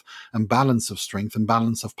strength and balance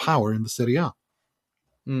of power in the Serie A.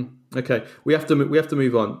 Okay, we have to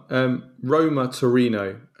move on. Roma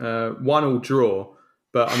Torino 1-1 draw.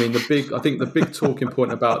 But I mean, I think the big talking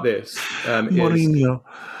point about this Mourinho.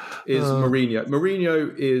 is Mourinho.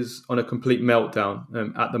 Mourinho is on a complete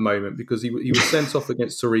meltdown at the moment because he was sent off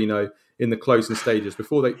against Torino in the closing stages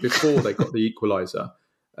before they got the equaliser.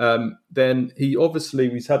 Then he obviously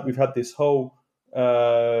we've had this whole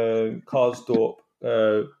Karsdorp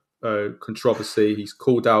controversy. He's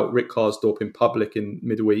called out Rick Karsdorp in public in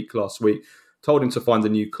midweek last week, told him to find a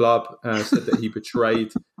new club, said that he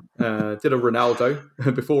betrayed. Did a Ronaldo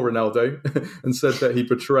before Ronaldo, and said that he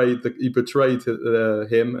betrayed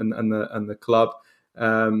him and the club.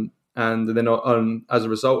 And then as a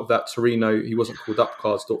result of that, Torino, he wasn't called up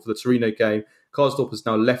Karsdorp for the Torino game. Karsdorp has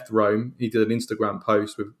now left Rome. He did an Instagram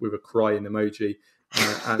post with a crying emoji,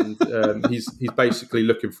 and he's basically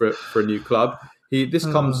looking for a new club. This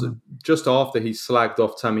comes just after he slagged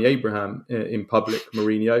off Tammy Abraham in public,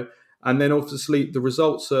 Mourinho. And then obviously the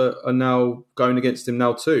results are now going against him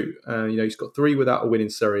now too. He's got 3 without a win in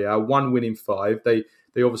Serie A, 1 win in 5. They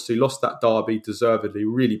obviously lost that derby deservedly,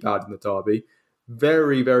 really bad in the derby.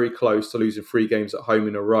 Very, very close to losing 3 games at home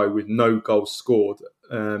in a row with no goals scored.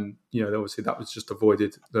 Obviously that was just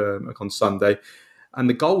avoided on Sunday. And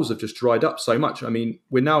the goals have just dried up so much. I mean,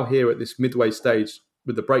 we're now here at this midway stage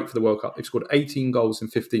with the break for the World Cup. They've scored 18 goals in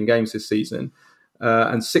 15 games this season.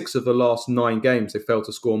 And 6 of the last 9 games, they failed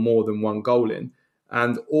to score more than 1 goal in.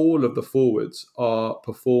 And all of the forwards are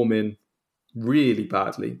performing really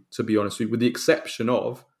badly, to be honest with the exception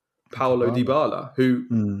of Paulo Dybala, who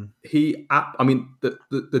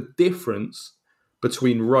the difference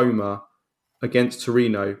between Roma against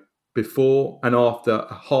Torino before and after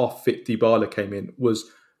a half-fit Dybala came in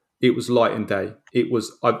was light and day. It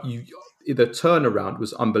was... the turnaround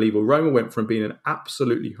was unbelievable. Roma went from being an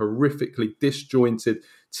absolutely horrifically disjointed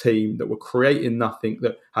team that were creating nothing,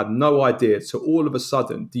 that had no idea, to all of a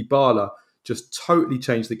sudden, Dybala just totally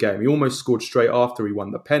changed the game. He almost scored straight after he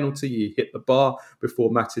won the penalty. He hit the bar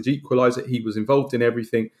before Matic equalised it. He was involved in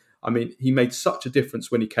everything. I mean, he made such a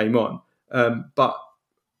difference when he came on. But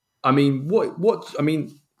I mean,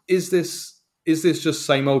 is this just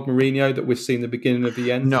same old Mourinho that we're seeing the beginning of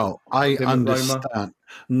the end? No, I understand.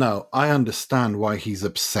 No, I understand why he's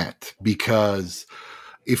upset, because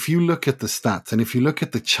if you look at the stats and if you look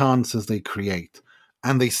at the chances they create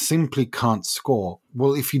and they simply can't score,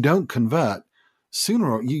 well, if you don't convert,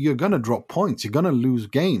 sooner you're going to drop points. You're going to lose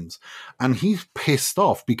games. And he's pissed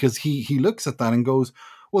off because he looks at that and goes,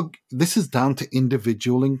 well, this is down to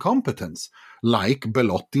individual incompetence, like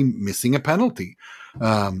Belotti missing a penalty,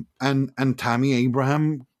 and Tammy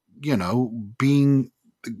Abraham, being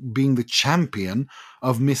the champion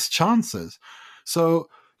of missed chances. So,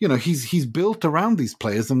 he's built around these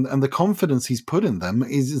players, and the confidence he's put in them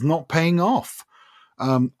is not paying off.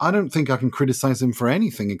 I don't think I can criticize him for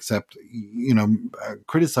anything except,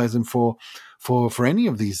 criticize him for any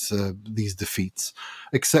of these defeats,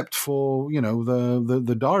 except for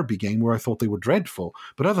the Derby game where I thought they were dreadful.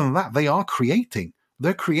 But other than that, they are creating.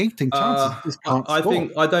 They're creating chances. I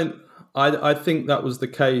think that was the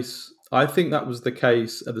case. I think that was the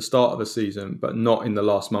case at the start of the season, but not in the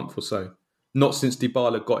last month or so. Not since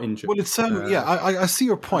Dybala got injured. Well, it's certainly, I see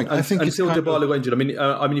your point. I think until Dybala got injured. I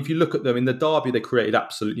mean, if you look at them in the derby, they created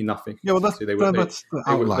absolutely nothing. Yeah, well, that's the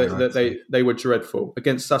outlier. They were dreadful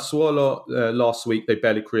against Sassuolo last week. They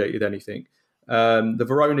barely created anything. The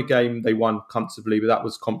Verona game they won comfortably, but that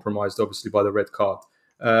was compromised obviously by the red card.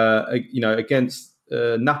 Against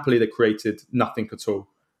Napoli, they created nothing at all.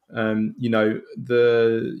 Since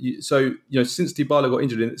Dybala got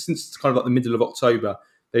injured, since kind of like the middle of October,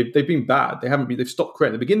 they've been bad. They've stopped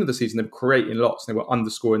creating. At the beginning of the season, they were creating lots. They were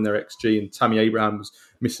underscoring their XG, and Tammy Abraham was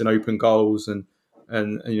missing open goals, and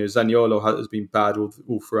Zaniolo has been bad all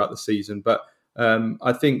throughout the season. But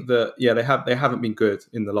I think that they haven't been good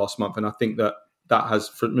in the last month, and I think that has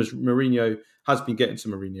Mourinho has been getting to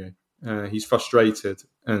Mourinho. He's frustrated,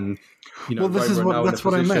 and that's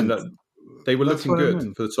what I meant. That they were looking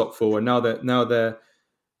good for the top 4, and now they're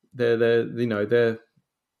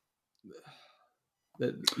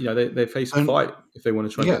they face a fight if they want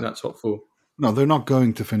to try and get in that top 4. No, they're not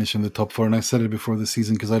going to finish in the top 4, and I said it before the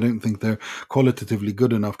season because I don't think they're qualitatively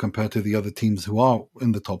good enough compared to the other teams who are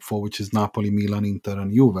in the top 4, which is Napoli, Milan, Inter,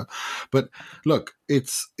 and Juve. But look,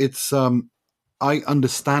 it's I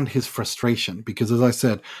understand his frustration because, as I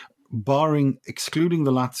said, excluding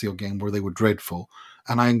the Lazio game where they were dreadful,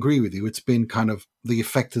 and I agree with you, it's been kind of the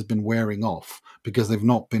effect has been wearing off because they've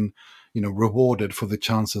not been rewarded for the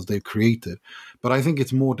chances they've created. But I think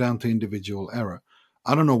it's more down to individual error.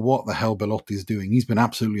 I don't know what the hell Belotti is doing. He's been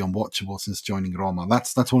absolutely unwatchable since joining Roma.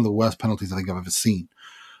 That's one of the worst penalties I think I've ever seen.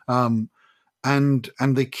 and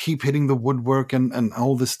they keep hitting the woodwork and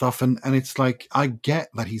all this stuff. And it's like, I get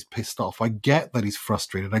that he's pissed off. I get that he's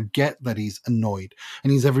frustrated. I get that he's annoyed,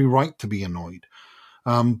 and he's every right to be annoyed.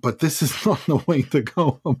 But this is not the way to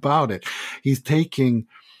go about it. He's taking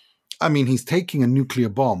a nuclear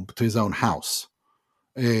bomb to his own house.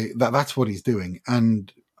 That's what he's doing.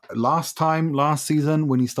 And last season,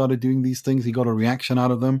 when he started doing these things, he got a reaction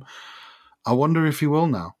out of them. I wonder if he will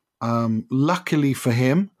now. Luckily for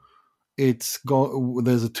him, there's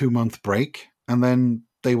a 2-month break, and then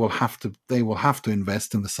they will have to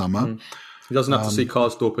invest in the summer. He doesn't have to see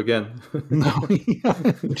Karsdorp again. No.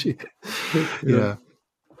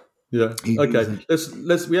 Yeah. Okay.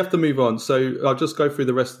 We have to move on. So I'll just go through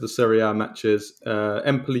the rest of the Serie A matches.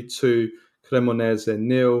 Empoli 2, Cremonese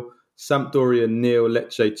 0, Sampdoria 0,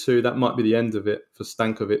 Lecce 2. That might be the end of it for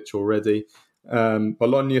Stankovic already.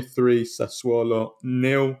 Bologna 3, Sassuolo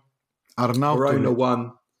 0. Verona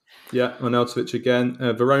 1. Yeah, Arnautovic again.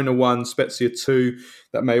 Verona 1, Spezia 2.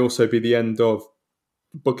 That may also be the end of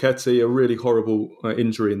Bocchetti. A really horrible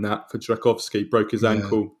injury in that for Drakowski. Broke his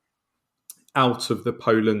ankle out of the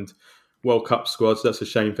Poland World Cup squad. So that's a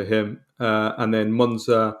shame for him. And then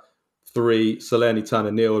Monza 3,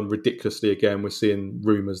 Salernitana 0. And ridiculously, again, we're seeing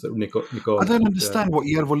rumours that Nicola... I don't understand what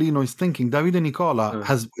Iervolino is thinking. Davide Nicola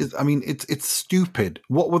it's stupid.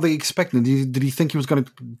 What were they expecting? Did he think he was going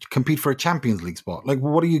to compete for a Champions League spot? Like,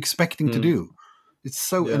 what are you expecting to do? It's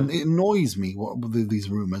so... And it annoys me, these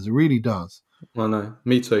rumours. It really does. I know.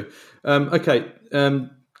 Me too. Okay.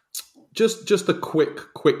 Just a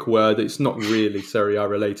quick word. It's not really Serie A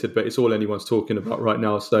related, but it's all anyone's talking about right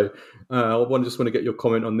now. So I just want to get your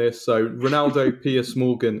comment on this. So Ronaldo Piers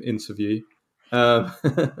Morgan interview.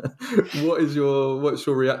 What's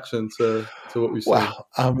your reaction to what we've seen? Well,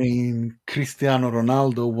 I mean, Cristiano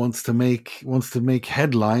Ronaldo wants to make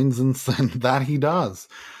headlines, and that he does.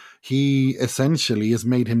 He essentially has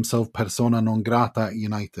made himself persona non grata at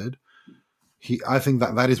United. I think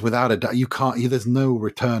that is without a doubt. You can't. There's no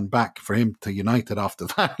return back for him to United after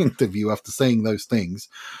that interview. After saying those things,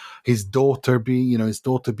 his daughter being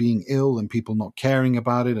ill and people not caring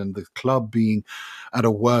about it, and the club being at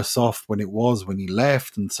a worse off when he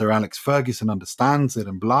left, and Sir Alex Ferguson understands it,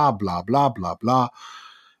 and blah blah blah blah blah.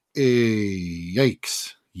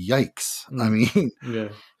 Yikes! I mean, yeah.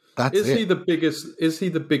 Is he the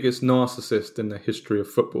biggest narcissist in the history of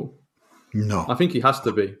football? No, I think he has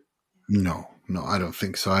to be. No, I don't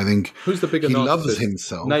think so. I think who's the bigger narcissist? He loves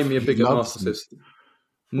himself. Name me a bigger narcissist.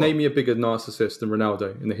 Name me a bigger narcissist than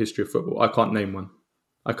Ronaldo in the history of football. I can't name one.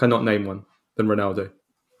 I cannot name one than Ronaldo.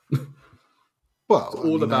 Well, it's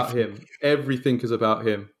all about him. Everything is about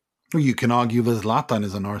him. Well, you can argue that Zlatan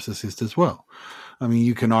is a narcissist as well. I mean,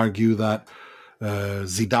 you can argue that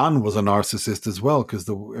Zidane was a narcissist as well, because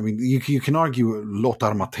you can argue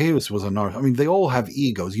Lothar Matthäus was a narcissist. I mean, they all have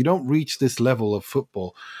egos. You don't reach this level of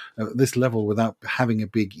football, this level, without having a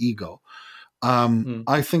big ego.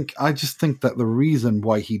 I just think that the reason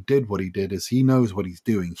why he did what he did is he knows what he's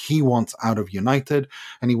doing. He wants out of United,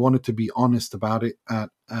 and he wanted to be honest about it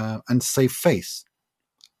and save face.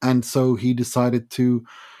 And so he decided to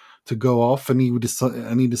go off, and he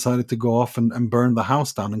decided to go off and burn the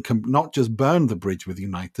house down, and not just burn the bridge with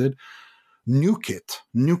United, nuke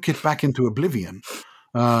it back into oblivion.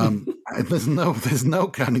 There's no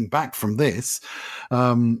coming back from this.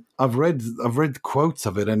 I've read quotes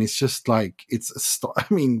of it, and it's just like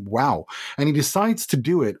wow. And he decides to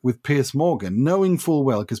do it with Piers Morgan, knowing full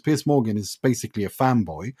well, because Piers Morgan is basically a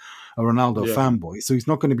fanboy, a Ronaldo fanboy, so he's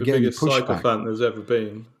not going to be getting the biggest sycophant there's ever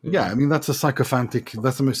been. Yeah, I mean, that's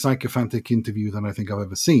the most sycophantic interview that I think I've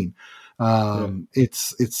ever seen. It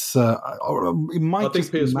might. I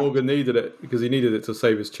think Piers Morgan needed it because he needed it to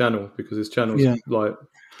save his channel, because his channel's like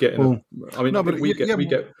getting.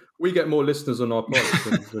 We get more listeners on our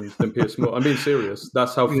podcast than Piers Morgan. I'm being serious.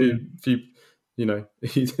 That's how few he gets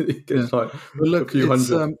a few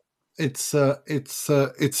hundred. It's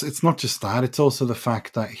not just that. It's also the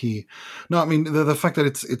fact that the fact that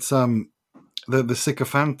it's the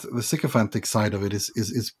sycophantic side of it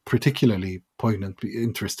is particularly poignant,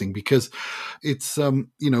 interesting, because it's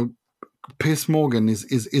Piers Morgan is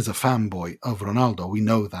a fanboy of Ronaldo. We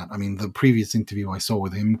know that. I mean, the previous interview I saw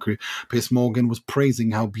with him, Piers Morgan was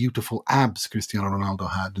praising how beautiful abs Cristiano Ronaldo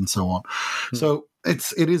had, and so on. So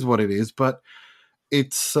it is what it is, but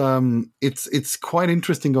it's quite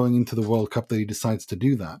interesting going into the World Cup that he decides to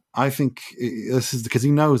do that. I think this is because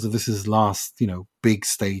he knows that this is his last, big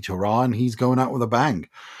stage hurrah, and he's going out with a bang.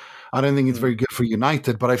 I don't think it's very good for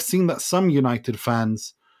United, but I've seen that some United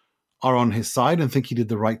fans are on his side and think he did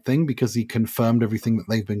the right thing because he confirmed everything that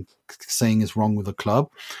they've been saying is wrong with the club.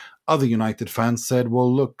 other United fans said,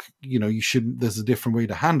 well, look, there's a different way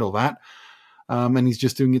to handle that. And he's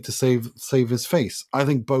just doing it to save his face. I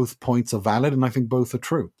think both points are valid, and I think both are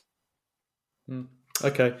true.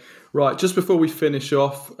 Okay, right. Just before we finish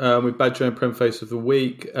off with Baggio and Prem Face of the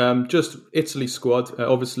Week, just Italy squad.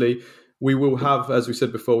 Obviously, we will have, as we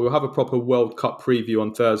said before, we'll have a proper World Cup preview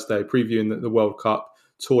on Thursday, previewing the World Cup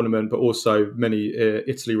tournament, but also many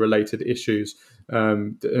Italy-related issues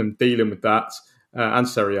dealing with that, and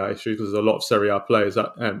Serie A issues, because there's a lot of Serie A players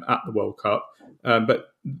at the World Cup. But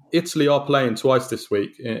Italy are playing twice this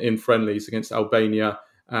week in friendlies against Albania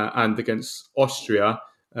and against Austria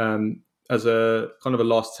as a kind of a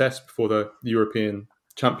last test before the European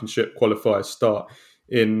Championship qualifiers start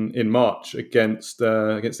in March against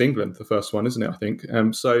England, the first one, isn't it, I think?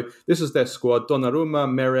 So this is their squad: Donnarumma,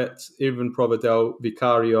 Meret, Irvin Provedel,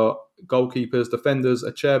 Vicario, goalkeepers, defenders,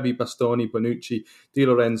 Acerbi, Bastoni, Bonucci, Di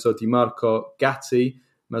Lorenzo, Di Marco, Gatti,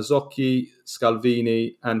 Mazzocchi,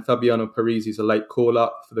 Scalvini, and Fabiano Parisi is a late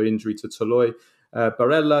call-up for the injury to Toloi.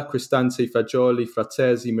 Barella, Cristante, Fagioli,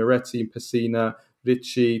 Fratesi, Miretti, Pessina,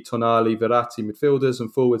 Ricci, Tonali, Verratti, midfielders,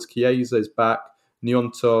 and forwards. Chiesa is back.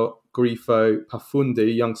 Gnonto, Grifo,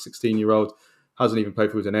 Pafundi, young 16-year-old, hasn't even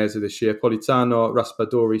played for Udinese this year. Politano,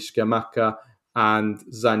 Raspadori, Scamacca, and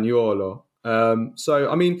Zaniolo. So,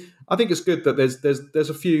 I mean, I think it's good that there's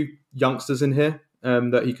a few youngsters in here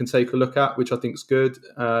that he can take a look at, which I think is good.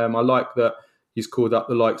 I like that he's called up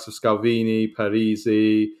the likes of Scalvini,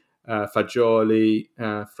 Parisi, Fagioli,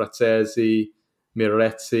 Fratesi,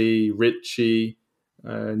 Miretti, Ricci,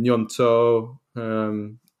 Gnonto,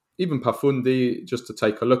 even Pafundi, just to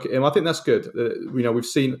take a look at him. I think that's good. We've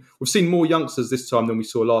seen more youngsters this time than we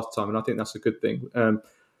saw last time, and I think that's a good thing.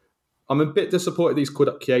 I'm a bit disappointed he's called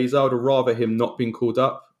up Chiesa. I would have rather him not been called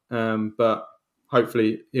up, but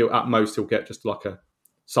hopefully he'll get just like a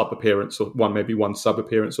sub appearance or one sub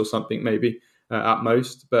appearance or something maybe at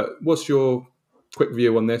most. But what's your quick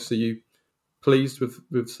view on this? Are you pleased with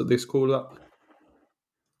this call up?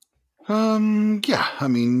 Yeah, I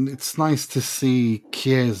mean, it's nice to see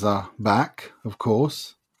Chiesa back, of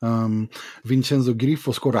course. Vincenzo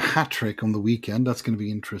Grifo scored a hat-trick on the weekend. That's going to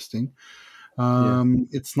be interesting.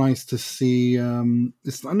 It's nice to see.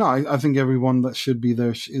 I think everyone that should be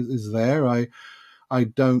there is there. I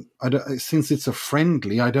don't. Since it's a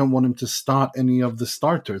friendly, I don't want him to start any of the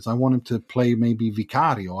starters. I want him to play maybe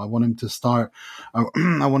Vicario. I want him to start. I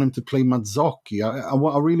want him to play Mazzocchi.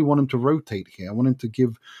 I really want him to rotate here. I want him to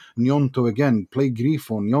give Gnonto again, play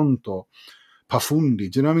Grifo, Gnonto, Pafundi.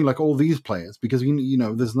 Do you know what I mean? Like all these players, because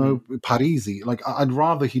there's no Parisi. Like I'd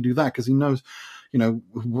rather he do that because he knows.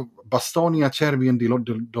 Bastoni, Acerbi, and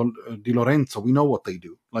Di Lorenzo, we know what they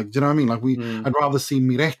do. Like, do you know what I mean? Like I'd rather see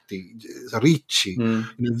Miretti, Ricci.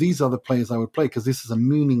 These are the players I would play because this is a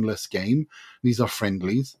meaningless game. These are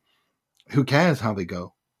friendlies. Who cares how they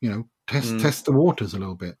go? Test the waters a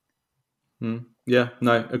little bit. Yeah,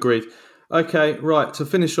 no, agreed. Okay, right. To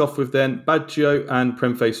finish off with then, Baggio and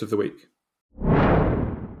Prem Face of the Week.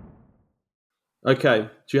 Okay,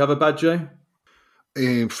 do you have a Baggio?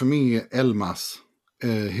 For me, Elmas,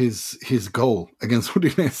 his goal against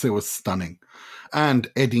Udinese was stunning, and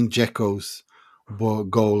Edin Dzeko's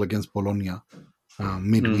goal against Bologna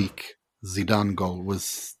midweek Zidane goal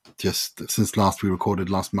was just since we recorded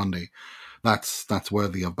last Monday. That's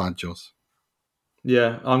worthy of Baggio's.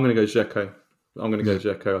 Yeah, I'm going to go Dzeko.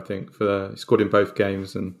 I think he scored in both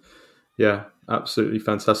games, and yeah, absolutely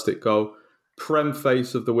fantastic goal. Prem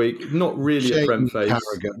Face of the Week. Not really a Prem Face.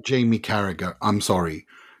 Jamie Carragher. I'm sorry.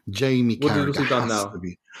 Jamie Carragher. What has he done now? To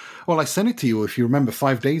be. Well, I sent it to you, if you remember,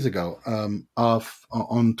 5 days ago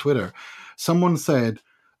on Twitter. Someone said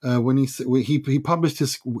when he published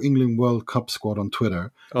his England World Cup squad on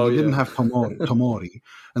Twitter, didn't have Tomori.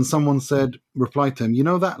 And someone replied to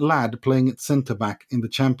him, that lad playing at centre-back in the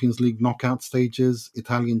Champions League knockout stages,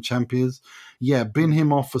 Italian champions? Yeah, bin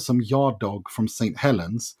him off for some yard dog from St.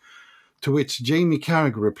 Helens. To which Jamie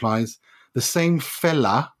Carragher replies, the same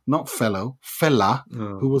fella, not fellow,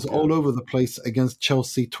 who was all over the place against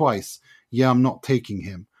Chelsea twice. Yeah, I'm not taking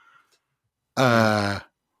him.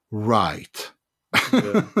 Right.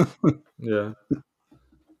 Yeah.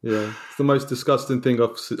 It's the most disgusting thing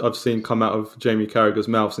I've seen come out of Jamie Carragher's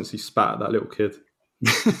mouth since he spat at that little kid.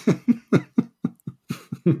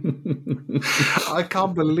 I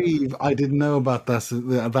can't believe I didn't know about that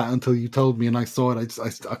until you told me and I saw it.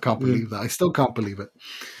 I can't believe that. I still can't believe it.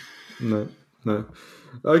 No.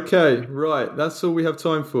 Okay, right. That's all we have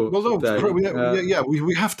time for. Well, no, today.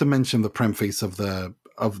 We have to mention the Prem Face of the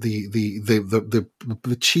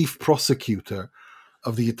chief prosecutor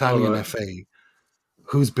of the Italian FA,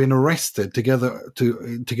 who's been arrested together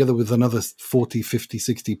with another 40, 50,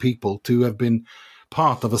 60 people to have been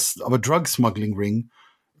part of a drug smuggling ring,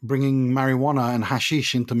 bringing marijuana and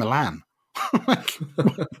hashish into Milan.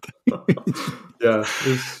 Yeah,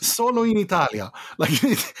 solo in Italia.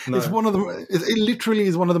 It's one of the. It literally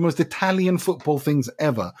is one of the most Italian football things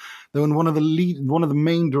ever. Though, one of the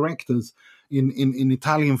main directors in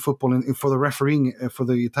Italian football and for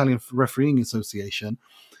the Italian Refereeing Association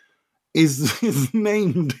is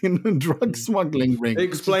named in a drug smuggling ring. It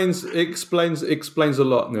explains a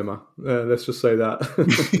lot, Nima. Let's just say that.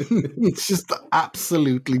 It's just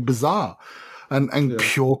absolutely bizarre and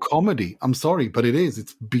pure comedy. I'm sorry, but it is.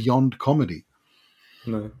 It's beyond comedy.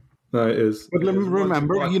 No, it is. But remember,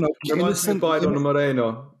 innocent.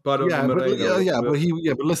 Moreno. But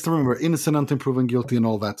let's remember, innocent until proven guilty and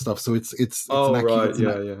all that stuff. So it's right,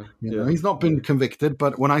 He's not been convicted,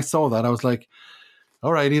 but when I saw that, I was like,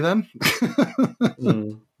 alrighty then.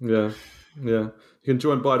 Yeah. You can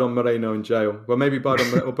join Bidon Moreno in jail. Well, maybe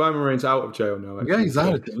Bidon Moreno's out of jail now. Actually. Yeah, he's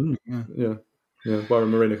out of jail. Yeah, Byron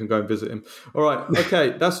Moreno can go and visit him. All right,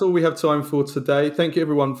 okay, that's all we have time for today. Thank you,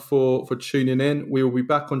 everyone, for tuning in. We will be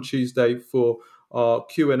back on Tuesday for our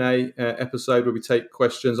Q&A episode where we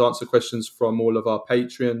answer questions from all of our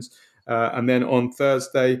Patreons. And then on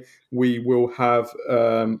Thursday, we will have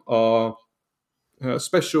our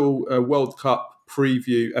special World Cup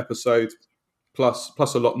preview episode, plus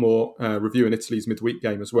a lot more, reviewing Italy's midweek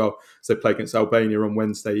game as well. So they play against Albania on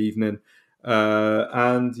Wednesday evening.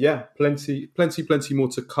 And plenty more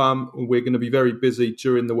to come. We're going to be very busy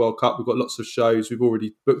during the World Cup. We've got lots of shows. We've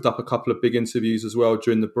already booked up a couple of big interviews as well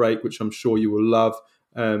during the break, which I'm sure you will love.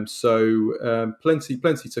 So plenty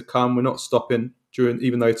to come. We're not stopping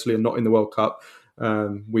even though Italy are not in the World Cup.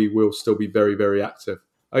 We will still be very, very active.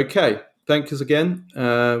 Okay, thank you again.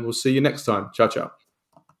 We'll see you next time. Ciao.